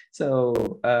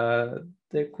 So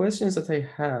the questions that I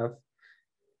have,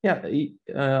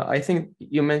 I think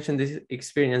you mentioned this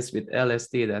experience with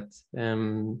LSD that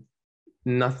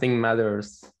nothing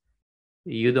matters.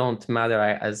 You don't matter,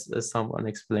 as someone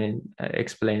explained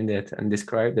it and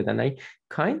described it, and I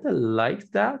kind of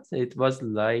liked that. It was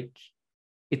like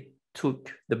it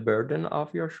took the burden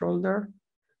off your shoulder.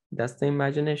 That's the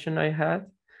imagination I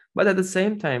had. But at the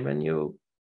same time, when you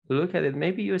look at it,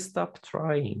 maybe you stop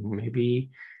trying. Maybe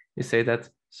you say that,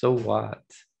 so what?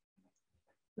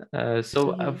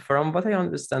 From what I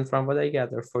understand, from what I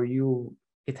gather, for you,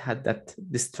 it had that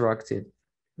destructive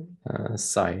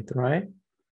side, right?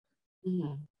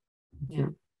 Mm-hmm. Yeah.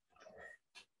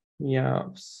 Yeah,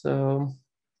 so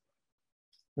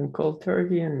in cold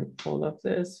turkey and all of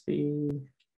this, we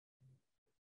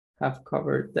have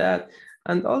covered that.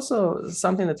 And also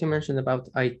something that you mentioned about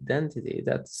identity,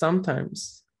 that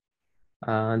sometimes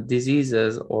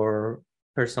diseases or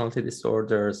personality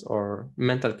disorders or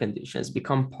mental conditions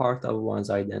become part of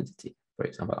one's identity. For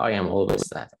example, I am always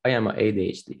sad. I am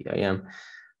ADHD. I am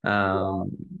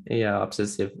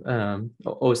obsessive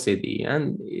OCD,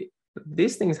 and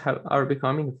these things are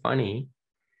becoming funny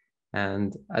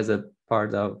and as a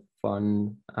part of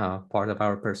fun part of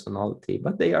our personality,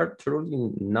 but they are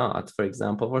truly not. For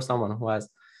example, for someone who has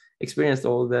experienced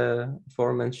all the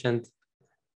aforementioned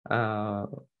uh,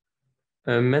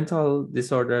 mental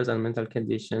disorders and mental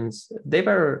conditions, they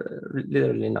were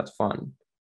literally not fun.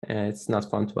 It's not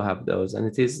fun to have those, and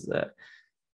it is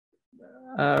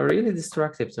really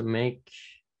destructive to make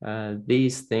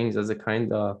these things as a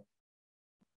kind of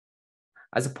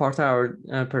as a part of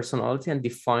our personality and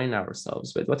define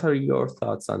ourselves with. What are your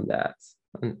thoughts on that?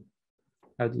 And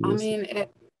how do I you see? mean,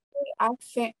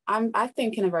 I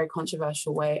think in a very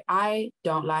controversial way. I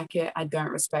don't like it. I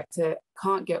don't respect it.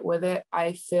 Can't get with it.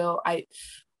 I feel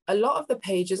a lot of the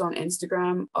pages on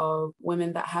Instagram of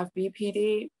women that have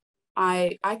BPD,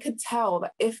 I could tell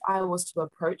that if I was to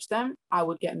approach them, I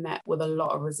would get met with a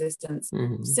lot of resistance,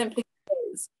 Mhm. simply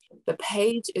because the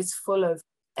page is full of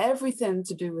everything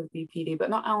to do with BPD. But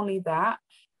not only that,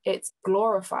 it's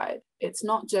glorified. It's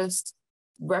not just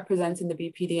representing the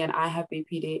BPD and I have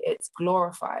BPD, it's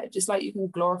glorified. Just like you can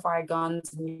glorify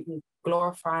guns and you can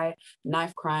glorify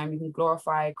knife crime, you can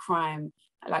glorify crime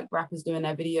like rappers do in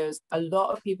their videos. A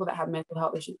lot of people that have mental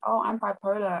health issues, oh, I'm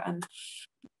bipolar and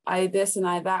I this and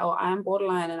I that, or I'm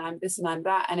borderline and I'm this and I'm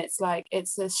that. And it's like,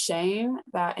 it's a shame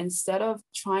that instead of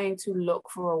trying to look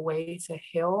for a way to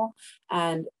heal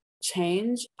and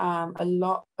change, a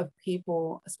lot of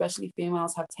people, especially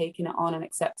females, have taken it on and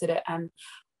accepted it. And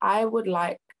I would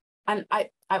like, and I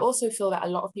also feel that a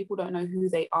lot of people don't know who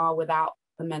they are without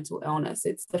the mental illness.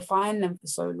 It's defined them for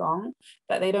so long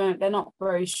that they're not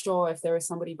very sure if there is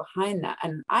somebody behind that.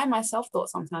 And I myself thought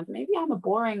sometimes maybe I'm a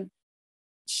boring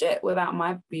shit without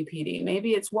my BPD.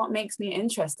 Maybe it's what makes me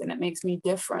interesting. It makes me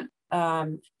different.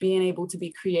 Being able to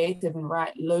be creative and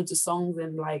write loads of songs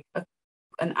in like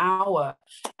an hour,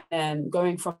 and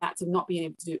going from that to not being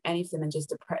able to do anything and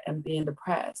just being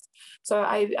depressed. So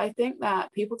I think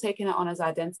that people taking it on as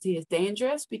identity is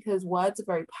dangerous because words are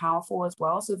very powerful as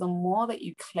well. So the more that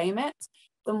you claim it,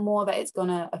 the more that it's going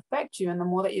to affect you and the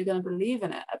more that you're going to believe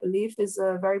in it. A belief is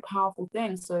a very powerful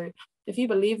thing. So if you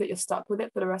believe that you're stuck with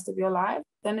it for the rest of your life,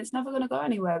 then it's never going to go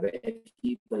anywhere. But if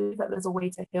you believe that there's a way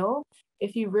to heal,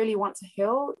 if you really want to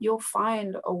heal, you'll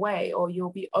find a way, or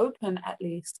you'll be open at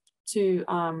least to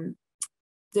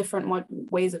different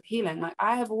ways of healing. Like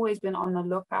I have always been on the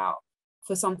lookout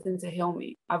for something to heal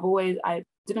me. I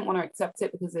didn't want to accept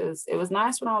it because it was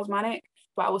nice when I was manic,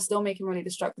 but I was still making really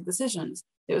destructive decisions.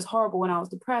 It was horrible when I was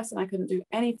depressed and I couldn't do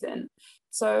anything.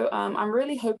 So I'm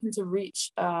really hoping to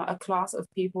reach a class of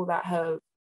people that have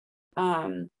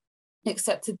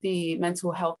accepted the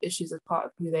mental health issues as part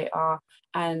of who they are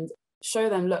and show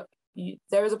them, look,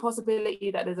 there is a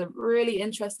possibility that there's a really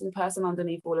interesting person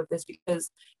underneath all of this.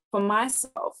 Because for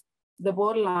myself, the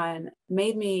borderline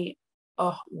made me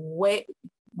way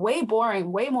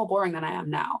more boring than I am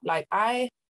now. Like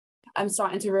I'm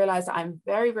starting to realize that I'm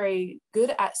very, very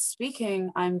good at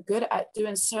speaking. I'm good at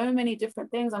doing so many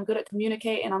different things. I'm good at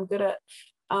communicating. I'm good at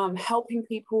helping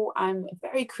people. I'm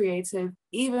very creative,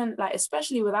 even like,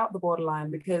 especially without the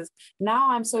borderline, because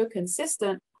now I'm so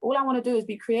consistent. All I want to do is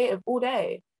be creative all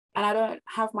day. And I don't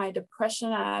have my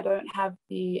depression and I don't have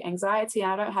the anxiety.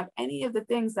 And I don't have any of the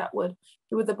things that would,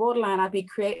 with the borderline, I'd be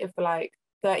creative for like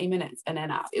 30 minutes and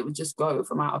then it would just go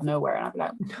from out of nowhere. And I'd be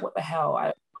like, what the hell? I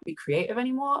don't be creative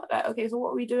anymore. Like, okay, so what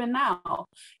are we doing now?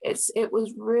 It's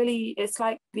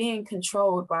like being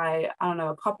controlled by, I don't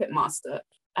know, a puppet master.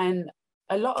 And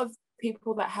a lot of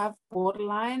people that have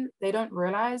borderline, they don't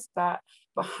realize that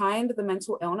behind the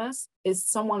mental illness is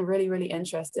someone really, really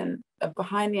interesting.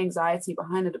 Behind the anxiety,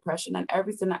 behind the depression, and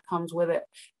everything that comes with it,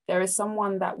 there is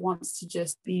someone that wants to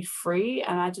just be free.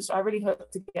 And I really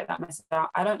hope to get that message out.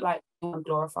 I don't like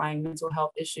glorifying mental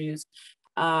health issues.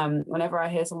 Whenever I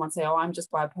hear someone say, oh, I'm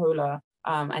just bipolar,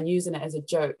 and using it as a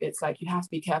joke, it's like you have to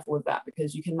be careful with that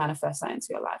because you can manifest that into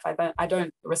your life. I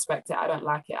don't respect it. I don't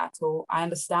like it at all. I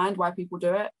understand why people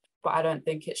do it, but I don't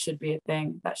think it should be a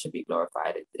thing that should be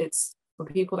glorified. It's for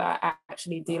people that are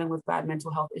actually dealing with bad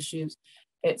mental health issues.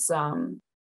 It's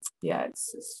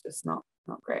it's just not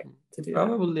not great to do that.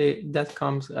 Probably that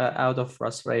comes out of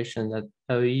frustration, that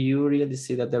you really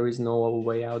see that there is no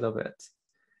way out of it.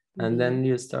 And then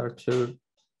you start to,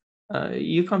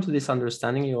 you come to this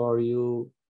understanding, or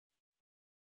you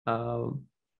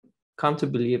come to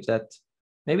believe that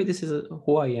maybe this is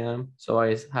who I am, so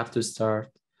I have to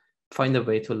find a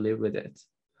way to live with it.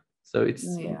 So it's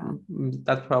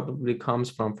that probably comes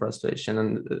from frustration, and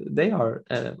they are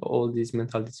all these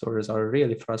mental disorders are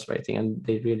really frustrating, and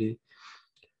they really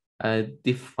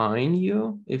define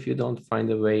you if you don't find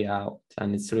a way out,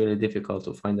 and it's really difficult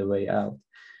to find a way out.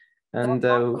 And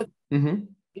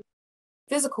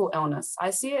physical illness, I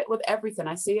see it with everything.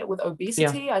 I see it with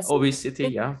obesity. Yeah, obesity.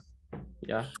 Yeah.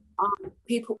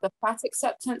 People, the fat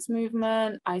acceptance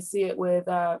movement. I see it with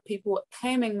people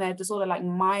claiming their disorder, like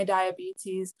my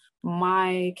diabetes,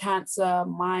 my cancer,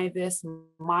 my this,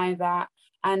 my that.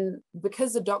 And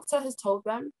because the doctor has told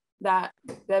them that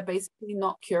they're basically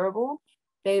not curable,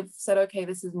 they've said, okay,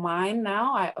 this is mine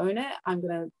now. I own it. I'm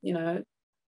going to,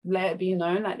 let it be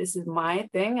known that this is my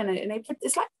thing. And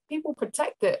it's like people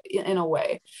protect it in a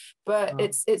way, but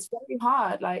it's very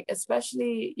hard, like,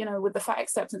 especially, with the fat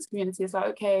acceptance community. It's like,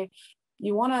 okay,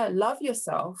 you want to love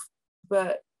yourself,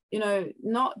 but,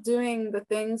 not doing the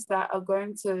things that are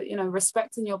going to,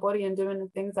 respecting your body and doing the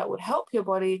things that would help your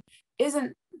body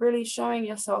isn't really showing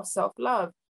yourself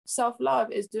self-love.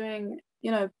 Self-love is doing,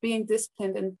 being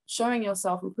disciplined and showing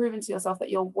yourself and proving to yourself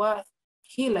that you're worth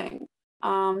healing.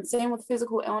 Same with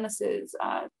physical illnesses,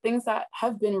 things that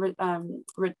have been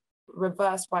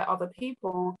reversed by other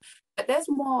people. But there's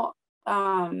more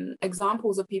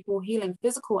examples of people healing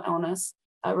physical illness,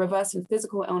 reversing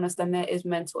physical illness, than there is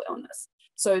mental illness.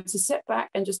 So to sit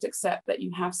back and just accept that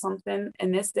you have something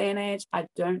in this day and age, I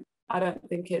don't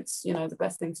think it's, the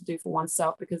best thing to do for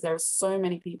oneself, because there are so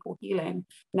many people healing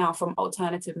now from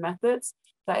alternative methods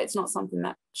that it's not something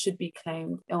that should be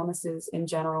claimed, illnesses in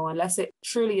general, unless it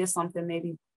truly is something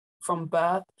maybe from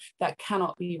birth that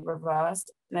cannot be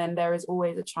reversed. Then there is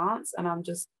always a chance. And I'm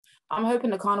hoping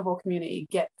the carnivore community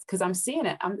gets, because I'm seeing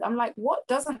it. I'm like, what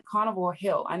doesn't carnivore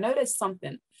heal? I know there's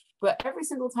something, but every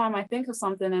single time I think of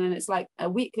something and it's like a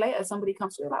week later, somebody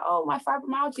comes through like, oh, my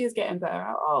fibromyalgia is getting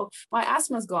better. Oh, my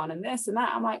asthma's gone and this and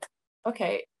that. I'm like,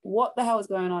 okay, what the hell is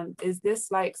going on? Is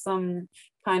this like some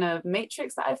kind of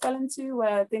matrix that I fell into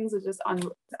where things are just, I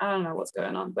don't know what's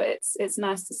going on, but it's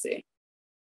nice to see.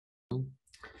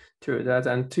 True that.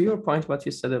 And to your point, what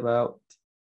you said about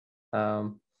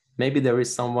maybe there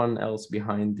is someone else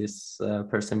behind this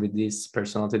person with these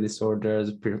personality disorders,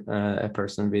 a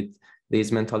person with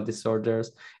these mental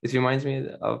disorders. It reminds me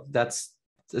of that's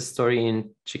the story in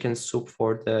Chicken Soup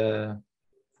for the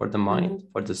Mind,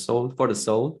 for the soul.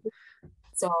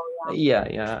 So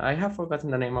yeah, I have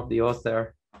forgotten the name of the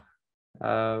author,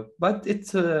 but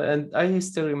it's and I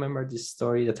still remember this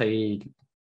story that I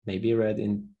maybe read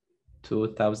in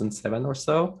 2007 or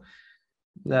so,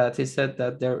 that he said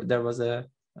that there was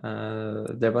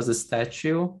a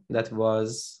statue that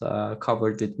was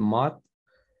covered with mud,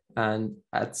 and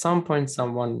at some point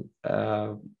someone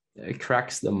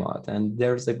cracks the mud, and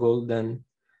there's a golden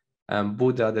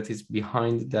Buddha that is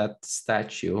behind that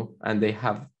statue, and they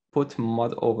have put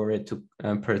mud over it to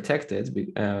protect it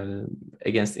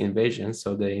against invasion,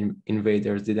 so the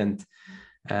invaders didn't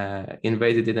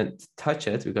touch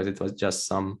it, because it was just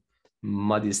some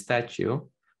muddy statue,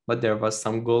 but there was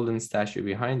some golden statue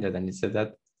behind it. And he said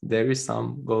that there is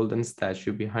some golden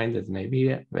statue behind it.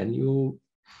 Maybe when you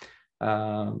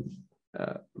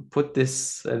put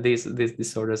these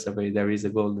disorders away, there is a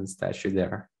golden statue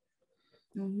there.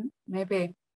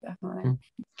 Maybe, definitely.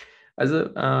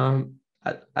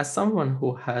 As someone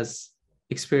who has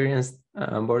experienced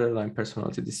borderline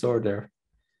personality disorder,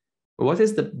 what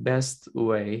is the best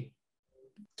way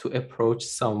to approach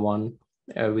someone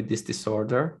with this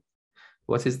disorder?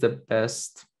 What is the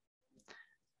best,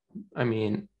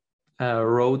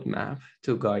 roadmap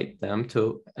to guide them,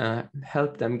 to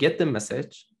help them get the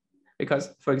message?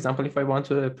 Because, for example, if I want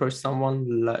to approach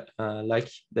someone like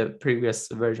the previous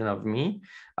version of me,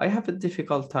 I have a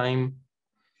difficult time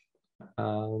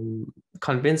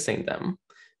convincing them,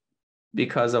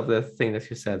 because of the thing that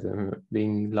you said,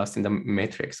 being lost in the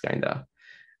matrix, kind of.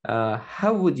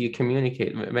 How would you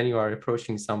communicate when you are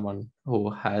approaching someone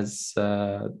who is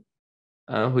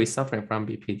suffering from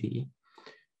BPD?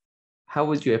 How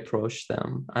would you approach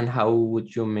them, and how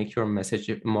would you make your message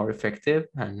more effective,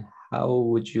 and how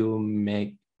would you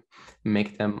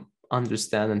make them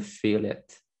understand and feel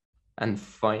it, and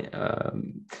find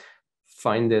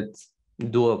it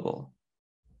doable?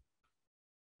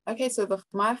 Okay, so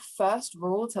my first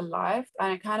rule to life,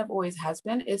 and it kind of always has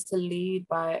been, is to lead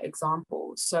by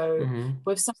example. So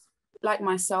with some like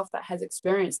myself that has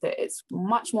experienced it, it's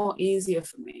much more easier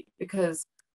for me because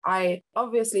I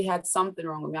obviously had something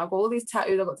wrong with me. I've got all these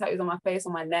tattoos. I've got tattoos on my face,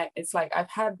 on my neck. It's like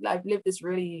I've lived this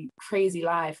really crazy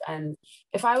life. And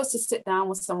if I was to sit down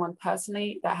with someone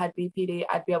personally that had BPD,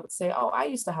 I'd be able to say, oh, I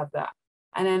used to have that.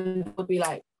 And then it would be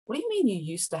like, what do you mean you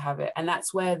used to have it? And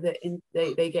that's where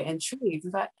they get intrigued.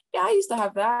 It's like, yeah, I used to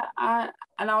have that.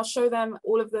 And I'll show them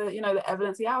all of the, you know, the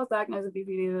evidence. Yeah, I was diagnosed with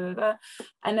BPD.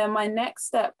 And then my next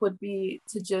step would be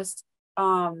to just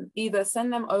either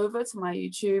send them over to my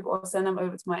YouTube or send them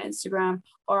over to my Instagram,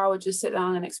 or I would just sit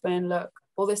down and explain, look,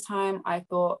 all this time I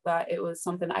thought that it was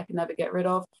something I could never get rid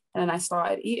of. And then I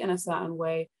started eating a certain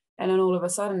way. And then all of a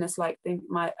sudden it's like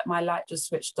my light just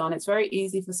switched on. It's very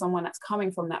easy for someone that's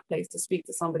coming from that place to speak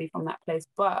to somebody from that place.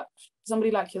 But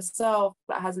somebody like yourself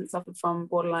that hasn't suffered from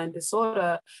borderline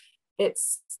disorder,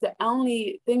 it's the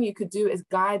only thing you could do is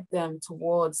guide them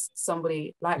towards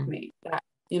somebody like me that,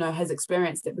 you know, has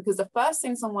experienced it. Because the first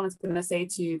thing someone is going to say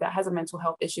to you that has a mental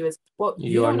health issue is, well,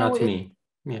 you are not me.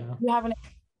 Yeah. You haven't,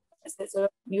 so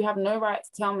you have no right to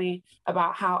tell me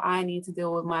about how I need to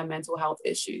deal with my mental health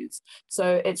issues.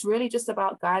 So it's really just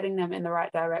about guiding them in the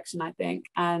right direction, I think.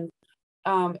 And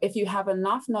if you have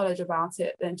enough knowledge about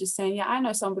it, then just saying, yeah, I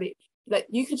know somebody, like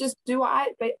you could just do what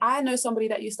I know somebody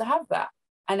that used to have that.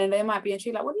 And then they might be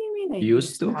intrigued, like, what do you mean they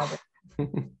used to have it?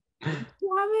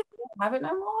 You have it? Have it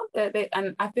no more?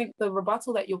 And I think the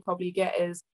rebuttal that you'll probably get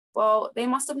is, well, they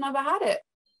must have never had it.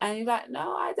 And you're like,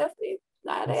 no,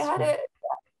 they had it.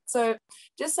 So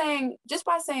just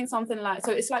by saying something like,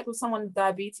 so it's like with someone with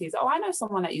diabetes. Oh, I know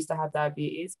someone that used to have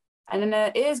diabetes. And then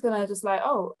their ear's gonna just like,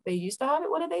 oh, they used to have it.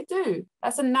 What did they do?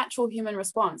 That's a natural human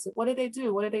response. What did they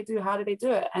do? What did they do? How did they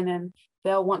do it? And then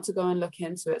they'll want to go and look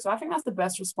into it. So I think that's the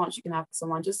best response you can have to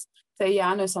someone. Just say,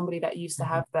 yeah, I know somebody that used to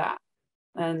have that.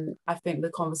 And I think the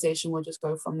conversation will just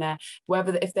go from there.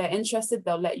 If they're interested,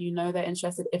 they'll let you know they're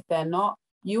interested. If they're not,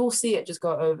 you will see it just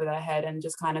go over their head and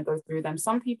just kind of go through them.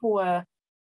 Some people are,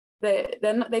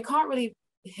 they can't really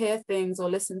hear things or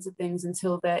listen to things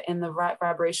until they're in the right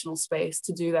vibrational space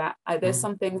to do that. There's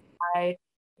some things I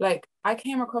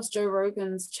came across Joe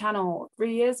Rogan's channel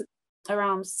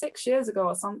around 6 years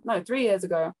ago or 3 years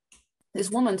ago. This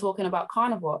woman talking about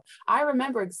carnivore. I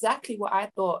remember exactly what I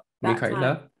thought that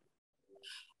time.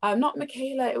 Not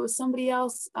Michaela, it was somebody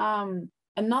else,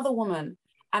 another woman.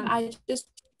 And I just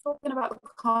talking about the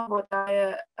carnivore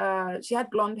diet. She had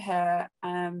blonde hair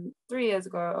 3 years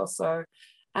ago or so.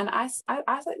 And I said,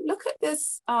 look at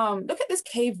this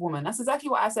cave woman. That's exactly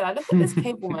what I said. I look at this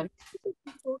cave woman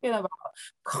talking about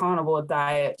carnivore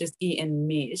diet, just eating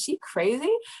meat. Is she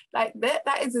crazy? Like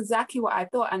that is exactly what I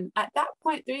thought. And at that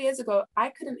point, 3 years ago, I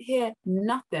couldn't hear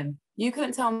nothing. You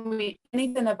couldn't tell me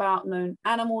anything about no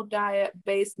animal diet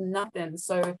based nothing.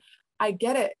 So I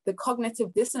get it. The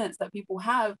cognitive dissonance that people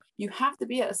have, you have to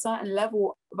be at a certain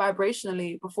level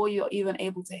vibrationally before you're even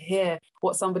able to hear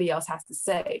what somebody else has to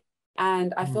say.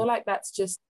 And I feel like that's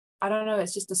just, I don't know,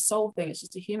 it's just a soul thing. It's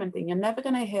just a human thing. You're never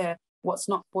going to hear what's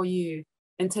not for you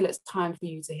until it's time for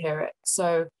you to hear it.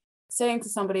 So saying to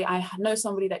somebody, I know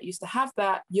somebody that used to have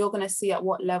that, you're going to see at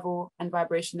what level and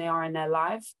vibration they are in their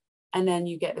life. And then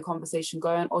you get the conversation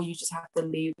going, or you just have to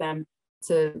leave them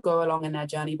to go along in their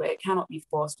journey, but it cannot be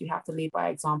forced. You have to lead by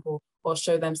example or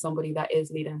show them somebody that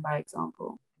is leading by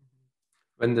example.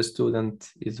 When the student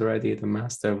is ready, the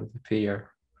master will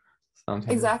appear.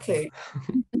 Something exactly.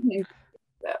 Like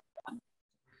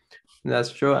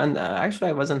that's true. And actually,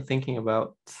 I wasn't thinking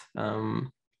about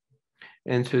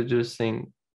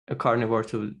introducing a carnivore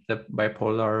to the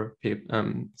bipolar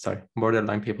people,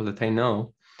 borderline people that I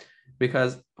know,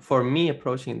 because for me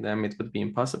approaching them, it would be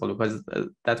impossible because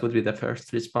that would be the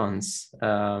first response,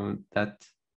 that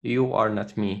you are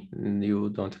not me, and you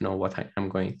don't know what I am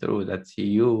going through, that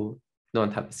you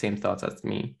don't have the same thoughts as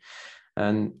me.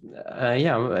 And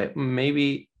yeah,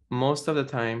 maybe most of the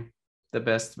time, the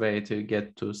best way to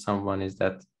get to someone is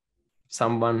that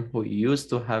someone who used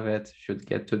to have it should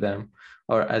get to them,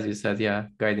 or as you said, yeah,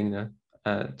 guiding them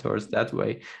towards that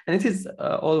way. And it is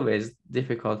always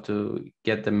difficult to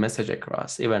get the message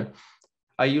across. Even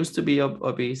I used to be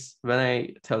obese. When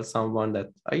I tell someone that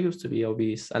I used to be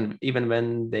obese, and even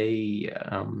when they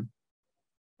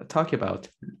talk about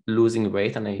losing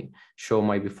weight and I show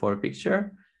my before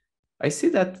picture, I see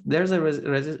that there's a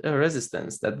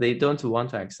resistance, that they don't want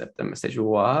to accept the message.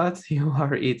 What? You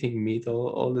are eating meat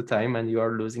all the time and you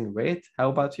are losing weight? How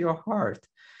about your heart?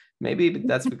 Maybe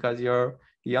that's because you're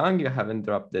young, you haven't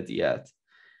dropped it yet.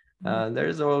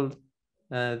 There's all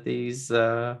these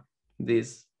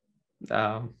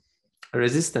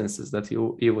resistances that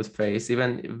you would face,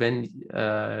 even when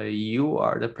you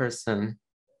are the person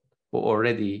who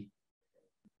already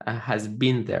has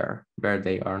been there where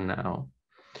they are now.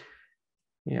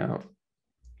 Yeah.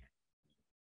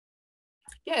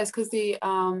 Yeah, it's because the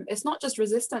it's not just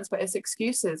resistance, but it's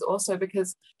excuses also,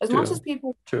 because as True. much as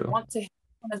people True. want to,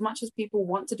 as much as people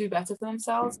want to do better for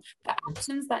themselves, the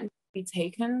actions that need to be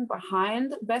taken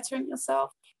behind bettering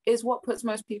yourself is what puts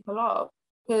most people off.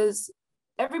 Because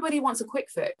everybody wants a quick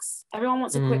fix. Everyone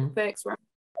wants a quick fix. We're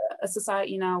a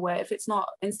society now where if it's not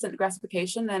instant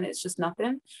gratification, then it's just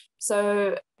nothing.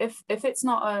 So if it's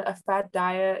not a fad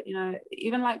diet, you know,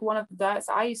 even like one of the diets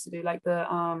I used to do, like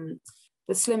the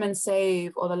Slim and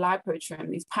Save or the Lipotrim,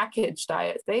 these packaged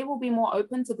diets, they will be more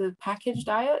open to the packaged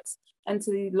diets and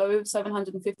to the low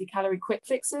 750 calorie quick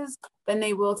fixes than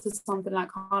they will to something like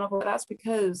carnivore. That's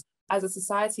because as a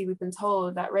society, we've been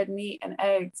told that red meat and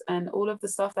eggs and all of the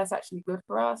stuff that's actually good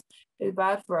for us is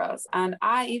bad for us. And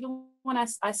even when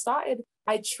I started,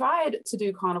 I tried to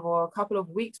do carnivore a couple of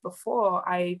weeks before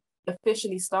I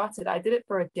officially started. I did it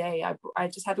for a day. I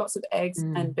just had lots of eggs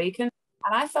and bacon.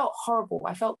 And I felt horrible.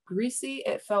 I felt greasy.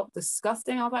 It felt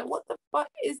disgusting. I was like, what the fuck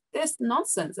is this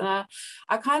nonsense? And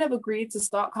I kind of agreed to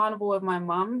start carnivore with my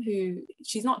mom, who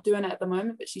she's not doing it at the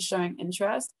moment, but she's showing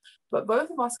interest. But both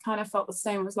of us kind of felt the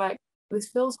same. It was like, this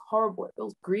feels horrible. It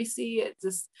feels greasy.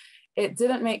 It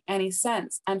didn't make any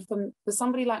sense. And for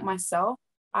somebody like myself,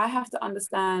 I have to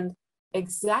understand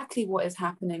exactly what is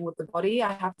happening with the body.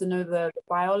 I have to know the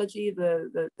biology,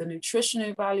 the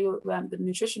nutritional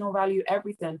value,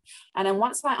 everything. And then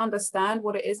once I understand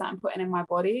what it is that I'm putting in my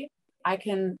body, I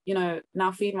can, you know,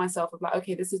 now feed myself of like,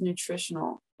 okay, this is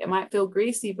nutritional. It might feel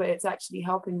greasy, but it's actually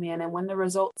helping me. And then when the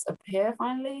results appear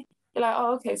finally, you're like,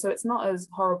 oh, okay, so it's not as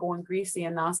horrible and greasy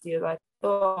and nasty as I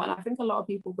thought. And I think a lot of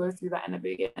people go through that in the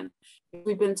beginning.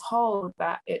 We've been told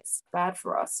that it's bad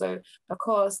for us. So of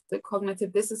course, the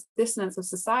cognitive dissonance of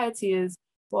society is,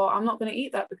 well, I'm not going to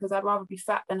eat that because I'd rather be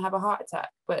fat than have a heart attack.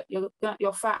 But you're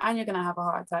fat and you're going to have a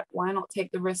heart attack. Why not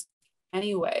take the risk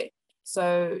anyway?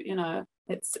 So, you know,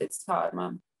 it's hard,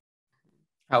 man.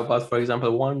 How about, for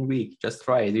example, 1 week? Just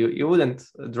try it. You wouldn't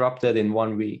drop that in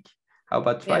 1 week. How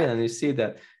about try it and you see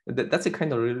that's a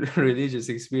kind of religious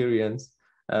experience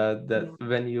that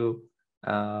when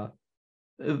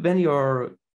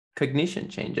your cognition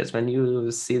changes, when you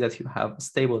see that you have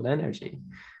stable energy,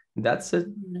 that's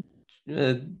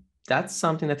that's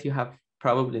something that you have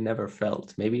probably never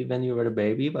felt. Maybe when you were a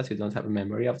baby, but you don't have a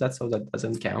memory of that, so that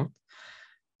doesn't count.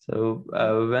 So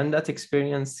when that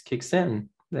experience kicks in,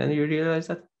 then you realize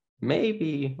that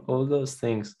maybe all those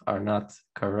things are not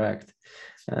correct.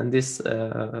 And this,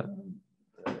 to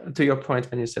your point,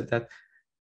 when you said that,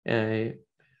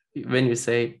 when you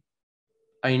say,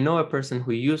 I know a person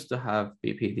who used to have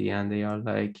BPD and they are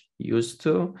like used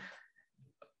to,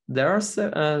 there are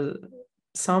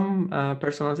some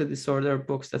personality disorder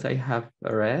books that I have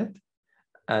read,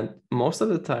 and most of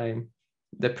the time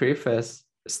the preface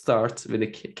starts with a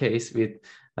case with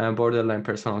borderline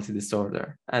personality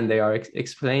disorder, and they are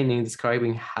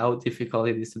describing how difficult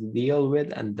it is to deal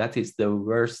with, and that is the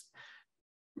worst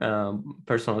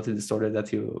personality disorder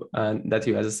that you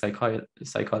as a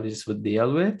psychologist would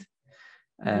deal with.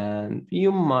 And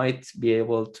you might be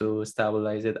able to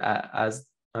stabilize it as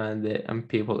and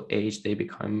people age, they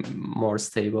become more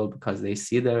stable because they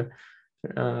see their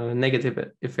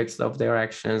negative effects of their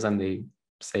actions, and they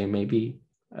say maybe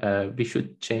we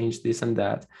should change this and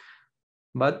that,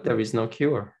 but there is no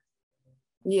cure.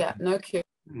 No cure.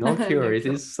 No cure. It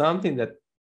is something that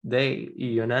they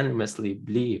unanimously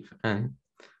believe. And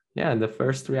the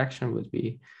first reaction would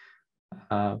be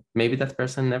maybe that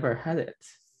person never had it.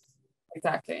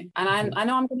 Exactly. And I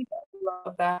know I'm going to get a lot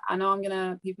of that. I know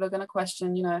people are going to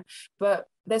question, you know, but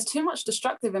there's too much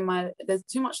destructive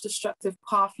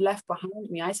path left behind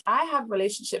me. I have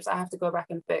relationships I have to go back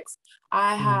and fix.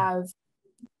 I have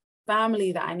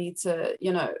family that I need to,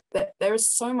 you know, that there is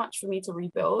so much for me to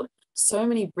rebuild, so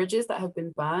many bridges that have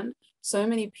been burned, so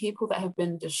many people that have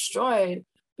been destroyed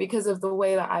because of the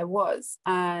way that I was.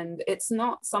 And it's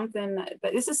not something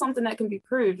that this is something that can be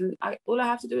proved. And all I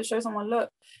have to do is show someone, look,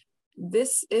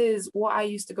 this is what I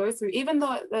used to go through. Even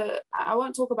though I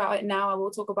won't talk about it now, I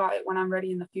will talk about it when I'm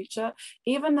ready in the future.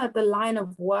 Even the line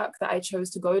of work that I chose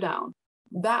to go down,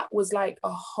 that was like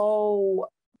a whole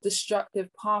destructive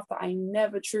path that I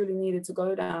never truly needed to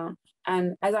go down.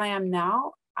 And as I am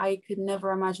now, I could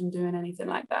never imagine doing anything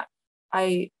like that.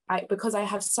 Because I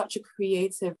have such a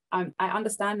creative, I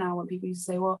understand now when people used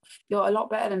to say, well, you're a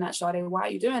lot better than that, Sade. Why are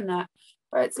you doing that?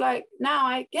 Where it's like, now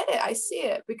I get it, I see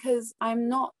it, because I'm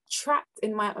not trapped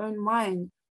in my own mind.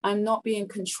 I'm not being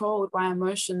controlled by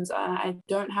emotions. I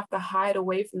don't have to hide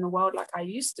away from the world like I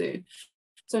used to.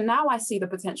 So now I see the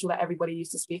potential that everybody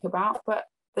used to speak about, but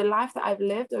the life that I've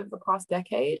lived over the past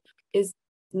decade is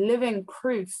living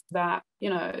proof that, you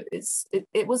know,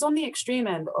 it was on the extreme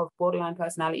end of borderline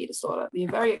personality disorder, the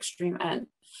very extreme end.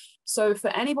 So for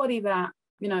anybody that,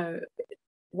 you know,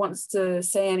 wants to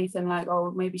say anything like,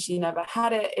 oh, maybe she never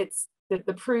had it, it's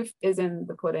the proof is in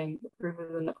the pudding. The proof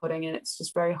is in the pudding, and it's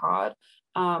just very hard.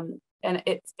 And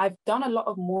I've done a lot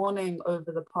of mourning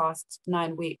over the past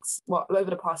 9 weeks, well, over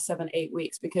the past 7-8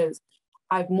 weeks, because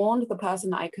I've mourned the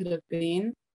person that I could have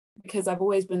been, because I've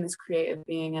always been this creative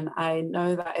being. And I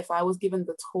know that if I was given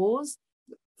the tools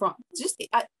from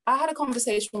I had a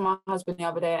conversation with my husband the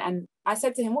other day, and I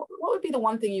said to him, what would be the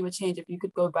one thing you would change if you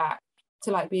could go back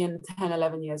to like being 10,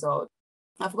 11 years old?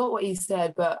 I forgot what he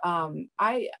said, but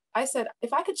I said,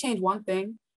 if I could change one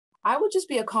thing, I would just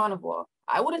be a carnivore.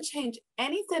 I wouldn't change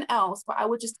anything else, but I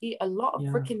would just eat a lot of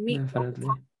freaking meat. Definitely.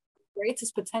 The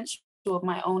greatest potential of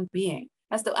my own being.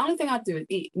 That's the only thing I'd do, is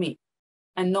eat meat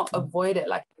and not avoid it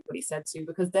like everybody said to,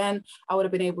 because then I would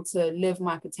have been able to live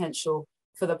my potential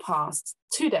for the past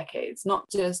 2 decades,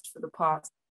 not just for the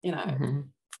past, you know.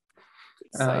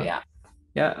 So yeah.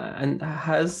 Yeah, and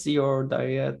has your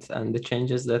diet and the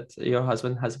changes that your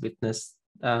husband has witnessed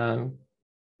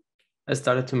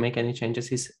started to make any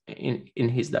changes in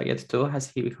his diet too? Has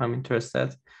he become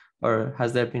interested, or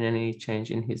has there been any change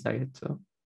in his diet too?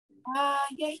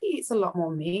 Yeah, he eats a lot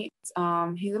more meat.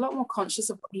 He's a lot more conscious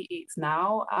of what he eats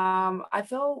now. I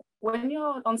feel when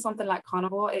you're on something like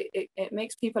carnivore, it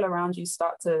makes people around you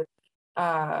start to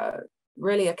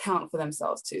really account for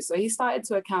themselves too. So he started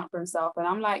to account for himself, and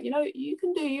I'm like, you know, you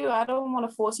can do you. I don't want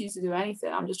to force you to do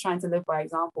anything. I'm just trying to live by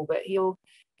example. But he'll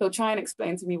try and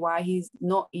explain to me why he's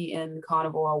not eating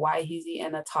carnivore, or why he's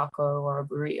eating a taco or a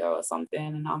burrito or something.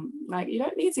 And I'm like, you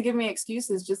don't need to give me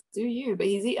excuses, just do you. But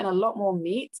he's eating a lot more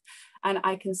meat. And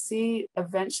I can see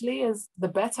eventually, as the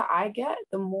better I get,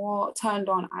 the more turned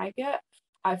on I get,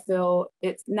 I feel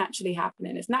it's naturally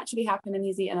happening. It's naturally happening.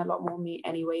 He's eating a lot more meat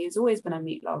anyway. He's always been a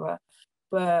meat lover.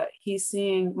 But he's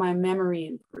seeing my memory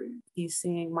improve. He's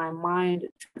seeing my mind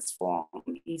transform.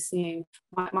 He's seeing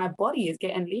my body is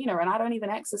getting leaner, and I don't even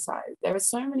exercise. There are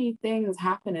so many things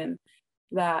happening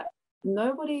that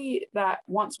nobody that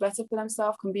wants better for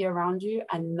themselves can be around you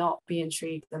and not be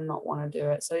intrigued and not want to do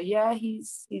it. So yeah,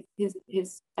 his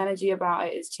energy about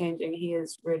it is changing. He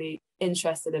is really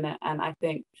interested in it. And I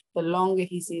think the longer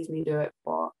he sees me do it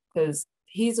for, because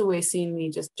he's always seen me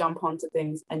just jump onto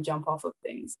things and jump off of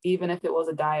things. Even if it was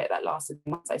a diet that lasted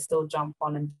months, I still jump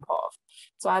on and jump off.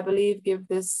 So I believe give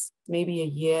this maybe a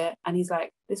year. And he's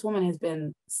like, this woman has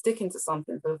been sticking to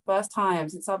something for the first time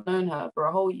since I've known her, for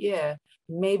a whole year.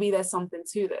 Maybe there's something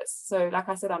to this. So like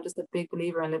I said, I'm just a big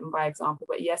believer in living by example.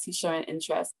 But yes, he's showing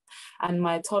interest. And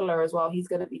my toddler as well, he's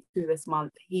going to be 2 this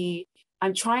month.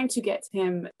 I'm trying to get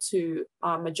him to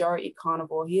majority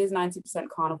carnivore. He is 90%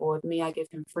 carnivore. With me, I give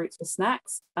him fruits for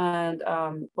snacks. And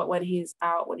but when he's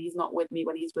out, when he's not with me,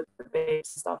 when he's with the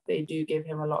babes and stuff, they do give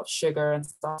him a lot of sugar and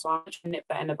stuff. So I'm trying to nip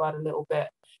that in the bud a little bit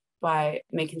by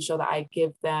making sure that I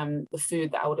give them the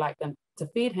food that I would like them to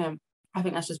feed him. I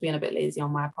think that's just being a bit lazy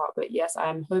on my part. But yes,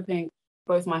 I'm hoping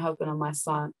both my husband and my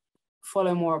son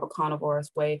follow more of a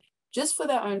carnivorous way, just for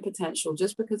their own potential,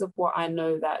 just because of what I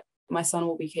know that my son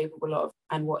will be capable of,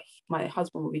 and what my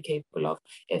husband will be capable of.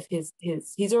 If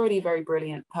he's already a very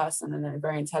brilliant person and a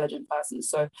very intelligent person.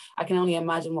 So I can only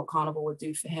imagine what carnivore would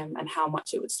do for him and how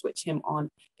much it would switch him on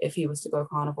if he was to go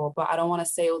carnivore. But I don't want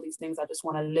to say all these things. I just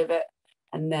want to live it,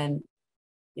 and then,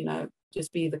 you know,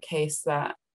 just be the case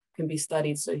that can be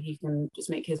studied so he can just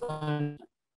make his own.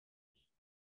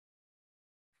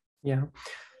 Yeah.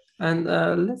 And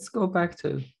let's go back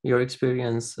to your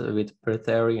experience with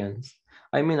breatharians.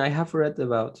 I mean, I have read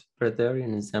about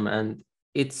breatharianism, and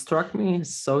it struck me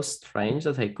so strange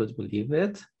that I could believe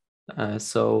it.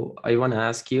 So I want to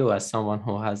ask you, as someone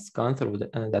who has gone through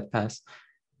that path,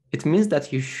 it means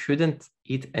that you shouldn't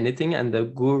eat anything, and the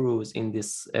gurus in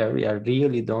this area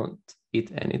really don't eat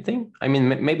anything. I mean,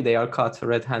 maybe they are caught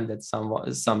red-handed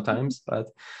sometimes, but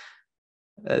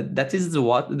that is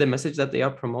what the message that they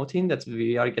are promoting, that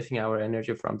we are getting our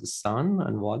energy from the sun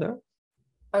and water.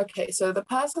 Okay, so the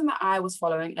person that I was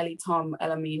following, Tom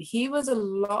Elamine, he was a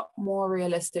lot more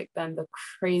realistic than the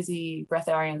crazy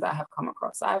breatharians I have come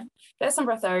across. There's some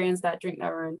breatharians that drink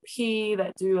their own pee,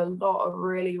 that do a lot of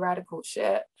really radical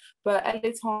shit. But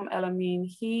Tom Elamine,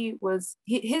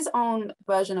 his own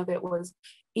version of it was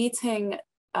eating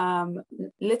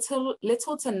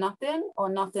little to nothing, or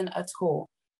nothing at all.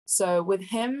 So with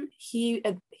him, he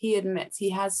admits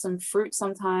he has some fruit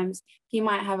sometimes. He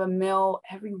might have a meal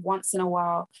every once in a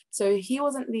while. So he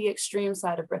wasn't the extreme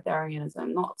side of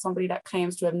breatharianism, not somebody that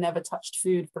claims to have never touched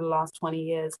food for the last 20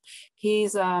 years.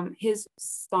 His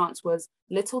stance was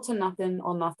little to nothing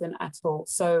or nothing at all.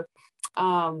 So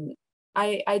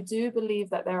I do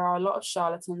believe that there are a lot of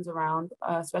charlatans around,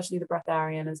 especially the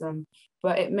breatharianism,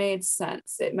 but it made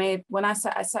sense. It made, when I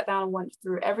sat down and went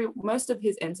through most of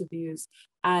his interviews,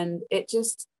 and it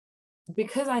just,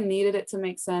 because I needed it to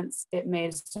make sense, it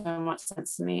made so much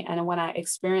sense to me. And when I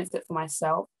experienced it for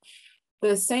myself,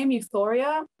 the same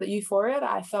euphoria that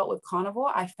I felt with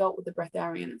carnivore, I felt with the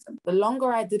breatharianism. The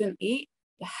longer I didn't eat,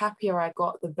 the happier I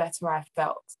got, the better I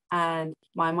felt. And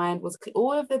my mind was,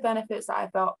 all of the benefits that I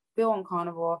feel on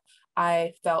carnivore,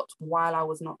 I felt while I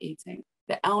was not eating.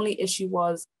 The only issue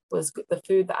was the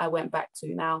food that I went back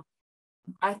to. Now,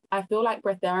 I feel like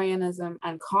breatharianism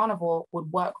and carnivore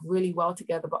would work really well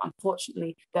together, but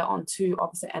unfortunately, they're on two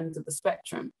opposite ends of the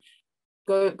spectrum.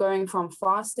 Going from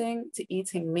fasting to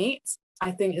eating meat,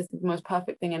 I think is the most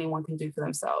perfect thing anyone can do for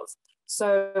themselves.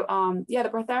 So yeah, the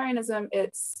breatharianism,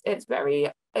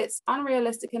 it's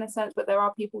unrealistic in a sense, but there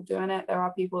are people doing it. There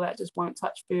are people that just won't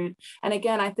touch food. And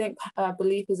again, I think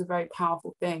belief is a very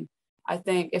powerful thing. I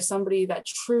think if somebody that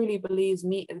truly believes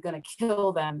meat is going to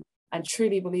kill them and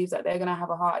truly believes that they're going to have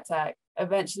a heart attack,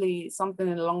 eventually something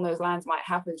along those lines might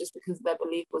happen just because their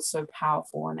belief was so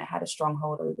powerful and it had a strong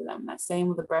hold over them. That same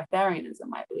with the breatharianism.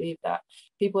 I believe that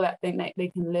people that think that they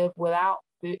can live without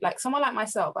food, like someone like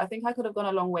myself, I think I could have gone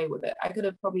a long way with it. I could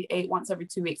have probably ate once every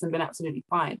 2 weeks and been absolutely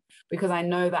fine because I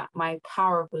know that my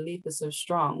power of belief is so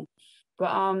strong.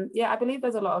 But yeah, I believe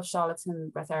there's a lot of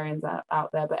charlatan breatharians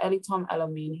out there. But Eli Tom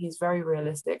Elamine, he's very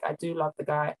realistic. I do love the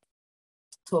guy.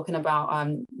 Talking about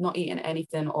not eating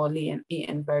anything or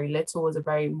eating very little was it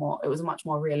was a much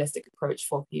more realistic approach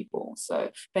for people. So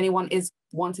if anyone is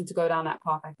wanting to go down that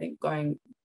path, I think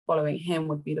following him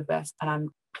would be the best. And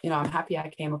I'm happy I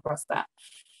came across that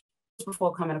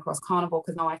before coming across carnivore,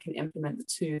 because now I can implement the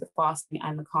two, the fasting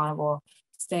and the carnivore,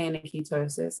 staying in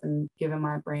ketosis and giving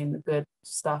my brain the good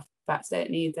stuff, fats that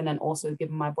it needs, and then also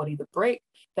giving my body the break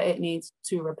that it needs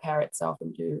to repair itself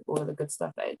and do all of the good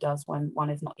stuff that it does when one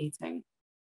is not eating.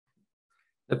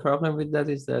 The problem with that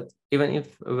is that even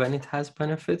if when it has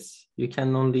benefits, you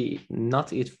can only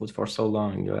not eat food for so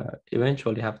long. You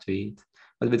eventually have to eat.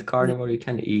 But with carnivore, you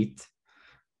can eat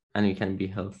and you can be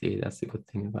healthy. That's the good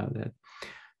thing about it.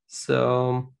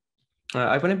 So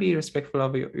I want to be respectful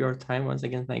of your time. Once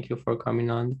again, thank you for coming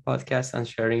on the podcast and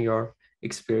sharing your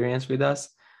experience with us.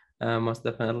 Most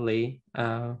definitely,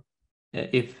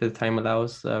 if the time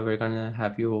allows, we're going to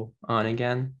have you on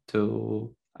again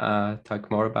to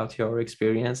talk more about your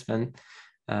experience when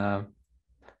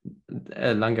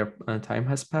a longer time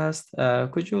has passed.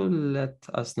 Could you let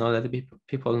us know that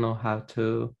people know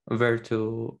where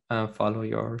to follow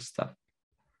your stuff?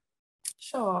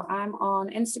 Sure. I'm on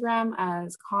Instagram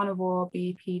as carnivore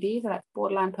BPD. So that's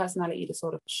borderline personality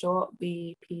disorder for short,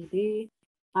 BPD.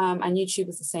 And YouTube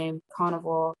is the same,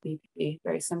 carnivore BPD.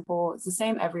 Very simple. It's the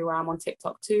same everywhere. I'm on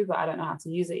TikTok too, but I don't know how to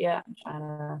use it yet. I'm trying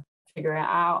to figure it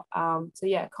out. So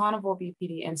yeah, carnivore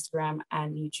BPD, Instagram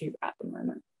and YouTube at the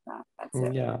moment. That's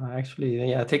it. Yeah, actually,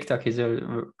 yeah, TikTok is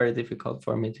very difficult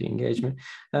for me to engage with.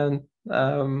 And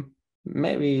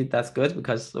maybe that's good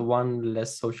because one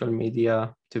less social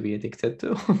media to be addicted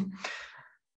to.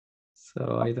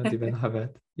 So I don't even have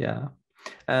it. Yeah.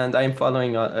 And I'm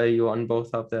following you on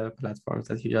both of the platforms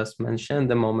that you just mentioned.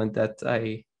 The moment that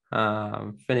I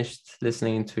finished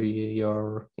listening to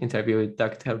your interview with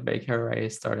Dr. Baker, I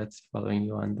started following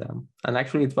you on them. And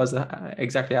actually, it was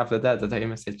exactly after that I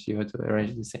messaged you to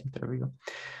arrange this interview.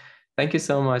 Thank you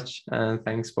so much. And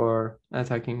thanks for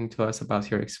talking to us about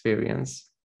your experience.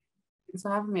 Thanks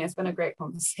for having me. It's been a great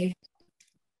conversation.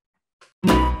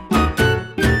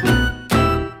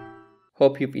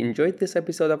 Hope you've enjoyed this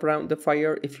episode of Around the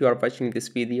Fire. If you are watching this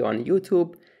video on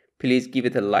YouTube, please give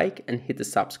it a like and hit the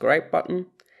subscribe button.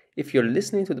 If you're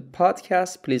listening to the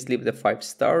podcast, please leave the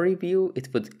 5-star review.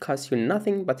 It would cost you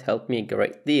nothing but help me a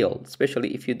great deal,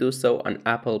 especially if you do so on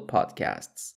Apple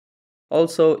Podcasts.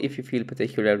 Also, if you feel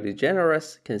particularly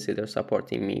generous, consider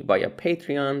supporting me via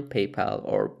Patreon, PayPal,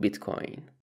 or Bitcoin.